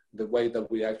change the way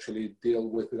that we actually deal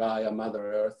with Gaia,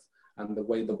 Mother Earth, and the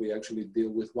way that we actually deal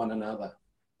with one another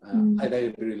at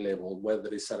every level, whether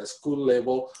it's at a school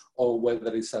level or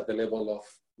whether it's at the level of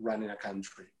running a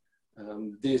country.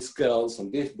 These girls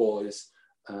and these boys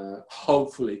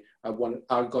hopefully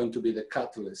are going to be the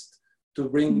catalyst to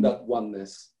bring that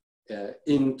oneness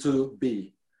into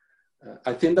be.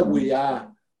 I think that we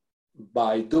are,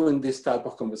 by doing this type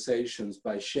of conversations,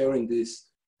 by sharing these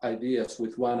ideas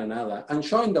with one another and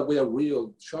showing that we are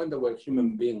real, showing that we're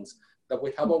human beings, that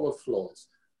we have our flaws.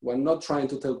 We're not trying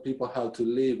to tell people how to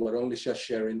live, we're only just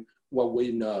sharing what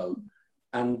we know.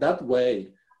 And that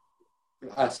way,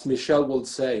 as Michelle will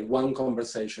say, one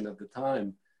conversation at a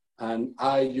time. And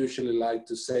I usually like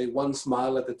to say one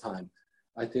smile at a time.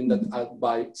 I think that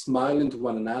by smiling to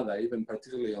one another, even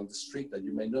particularly on the street that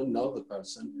you may not know the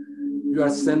person, you are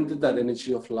sending that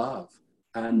energy of love.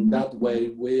 And that way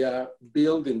we are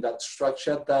building that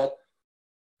structure that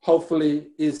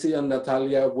hopefully Izzy and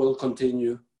Natalia will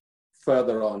continue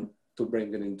further on to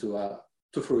bring it into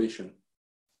to fruition.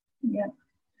 Yeah.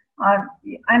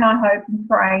 And I hope and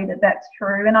pray that that's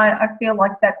true. And I feel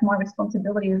like that's my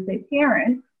responsibility as their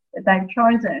parent, that they've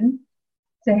chosen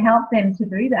to help them to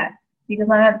do that. Because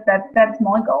I know that's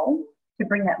my goal, to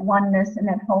bring that oneness and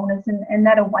that wholeness and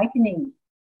that awakening,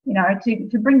 you know,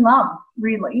 to bring love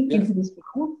really into this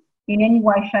world in any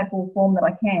way, shape or form that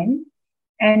I can.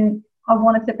 And I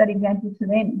want to set that example to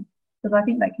them because I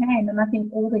think they can, and I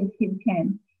think all these kids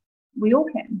can. We all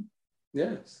can.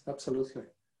 Yes, absolutely.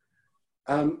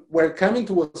 We're coming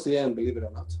towards the end, believe it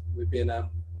or not. We've been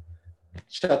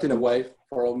chatting away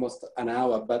for almost an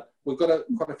hour, but we've got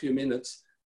quite a few minutes.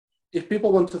 If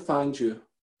people want to find you,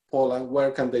 Paula,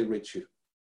 where can they reach you?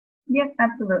 Yep,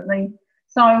 absolutely.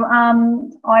 So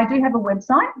I do have a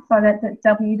website, so that's at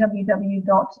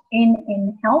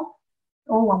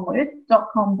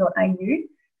www.nnhealth.com.au.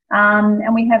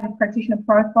 And we have a practitioner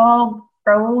profile.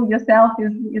 Raul, yourself,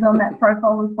 is on that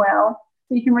profile as well.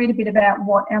 So you can read a bit about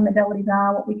what our modalities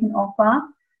are, what we can offer,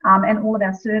 and all of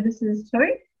our services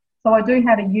too. So I do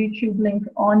have a YouTube link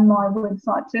on my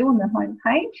website too, on the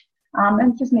homepage.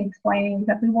 And it's just me explaining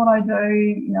exactly what I do,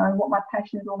 you know, what my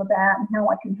passion is all about and how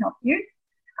I can help you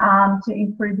to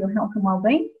improve your health and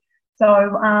well-being.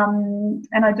 So, and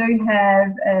I do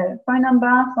have a phone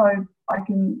number, so I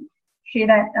can share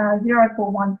that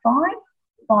 0415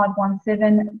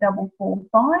 517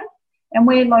 445. And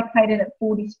we're located at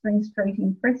 40 Spring Street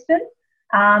in Preston.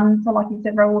 So like you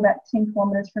said, we're all about 10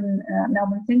 kilometres from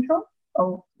Melbourne Central,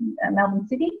 or Melbourne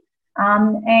City.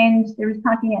 And there is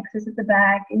parking access at the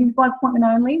back. It is by appointment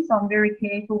only, so I'm very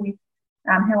careful with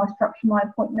how I structure my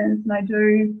appointments. And I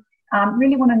do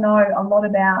really want to know a lot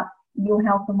about your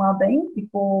health and well-being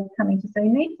before coming to see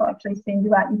me. So I actually send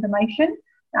you out information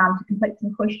to complete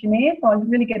some questionnaires. So I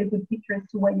really get a good picture as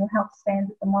to where your health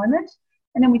stands at the moment.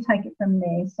 And then we take it from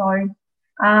there. So,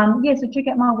 so check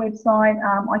out my website.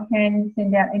 I can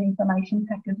send out an information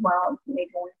pack as well if you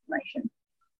need more information.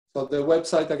 So the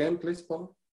website again, please,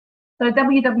 Paul. So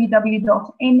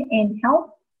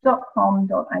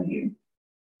www.nnhealth.com.au.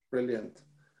 Brilliant.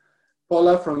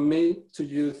 Paula, from me to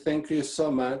you, thank you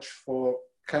so much for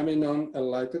coming on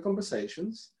Enlightened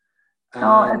Conversations.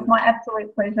 It's my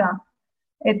absolute pleasure.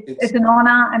 It's an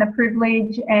honour and a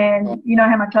privilege, and you know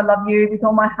how much I love you with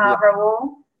all my heart,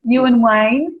 Raul. You and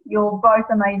Wayne, you're both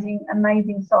amazing,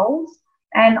 amazing souls.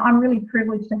 And I'm really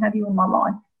privileged to have you in my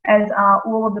life, as are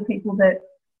all of the people that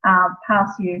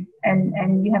pass you.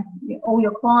 And you have all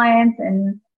your clients,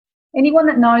 and anyone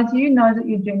that knows you knows that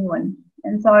you're genuine.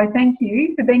 And so thank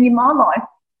you for being in my life.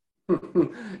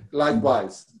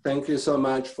 Likewise. Thank you so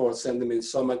much for sending me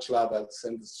so much love. I'll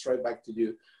send it straight back to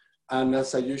you. And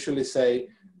as I usually say,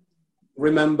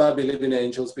 remember, believe in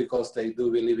angels because they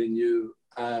do believe in you.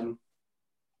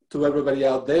 To everybody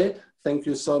out there, thank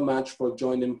you so much for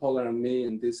joining Paula and me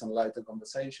in these enlightened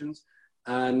conversations.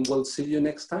 And we'll see you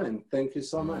next time. Thank you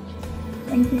so much.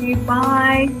 Thank you.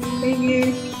 Bye. See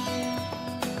you.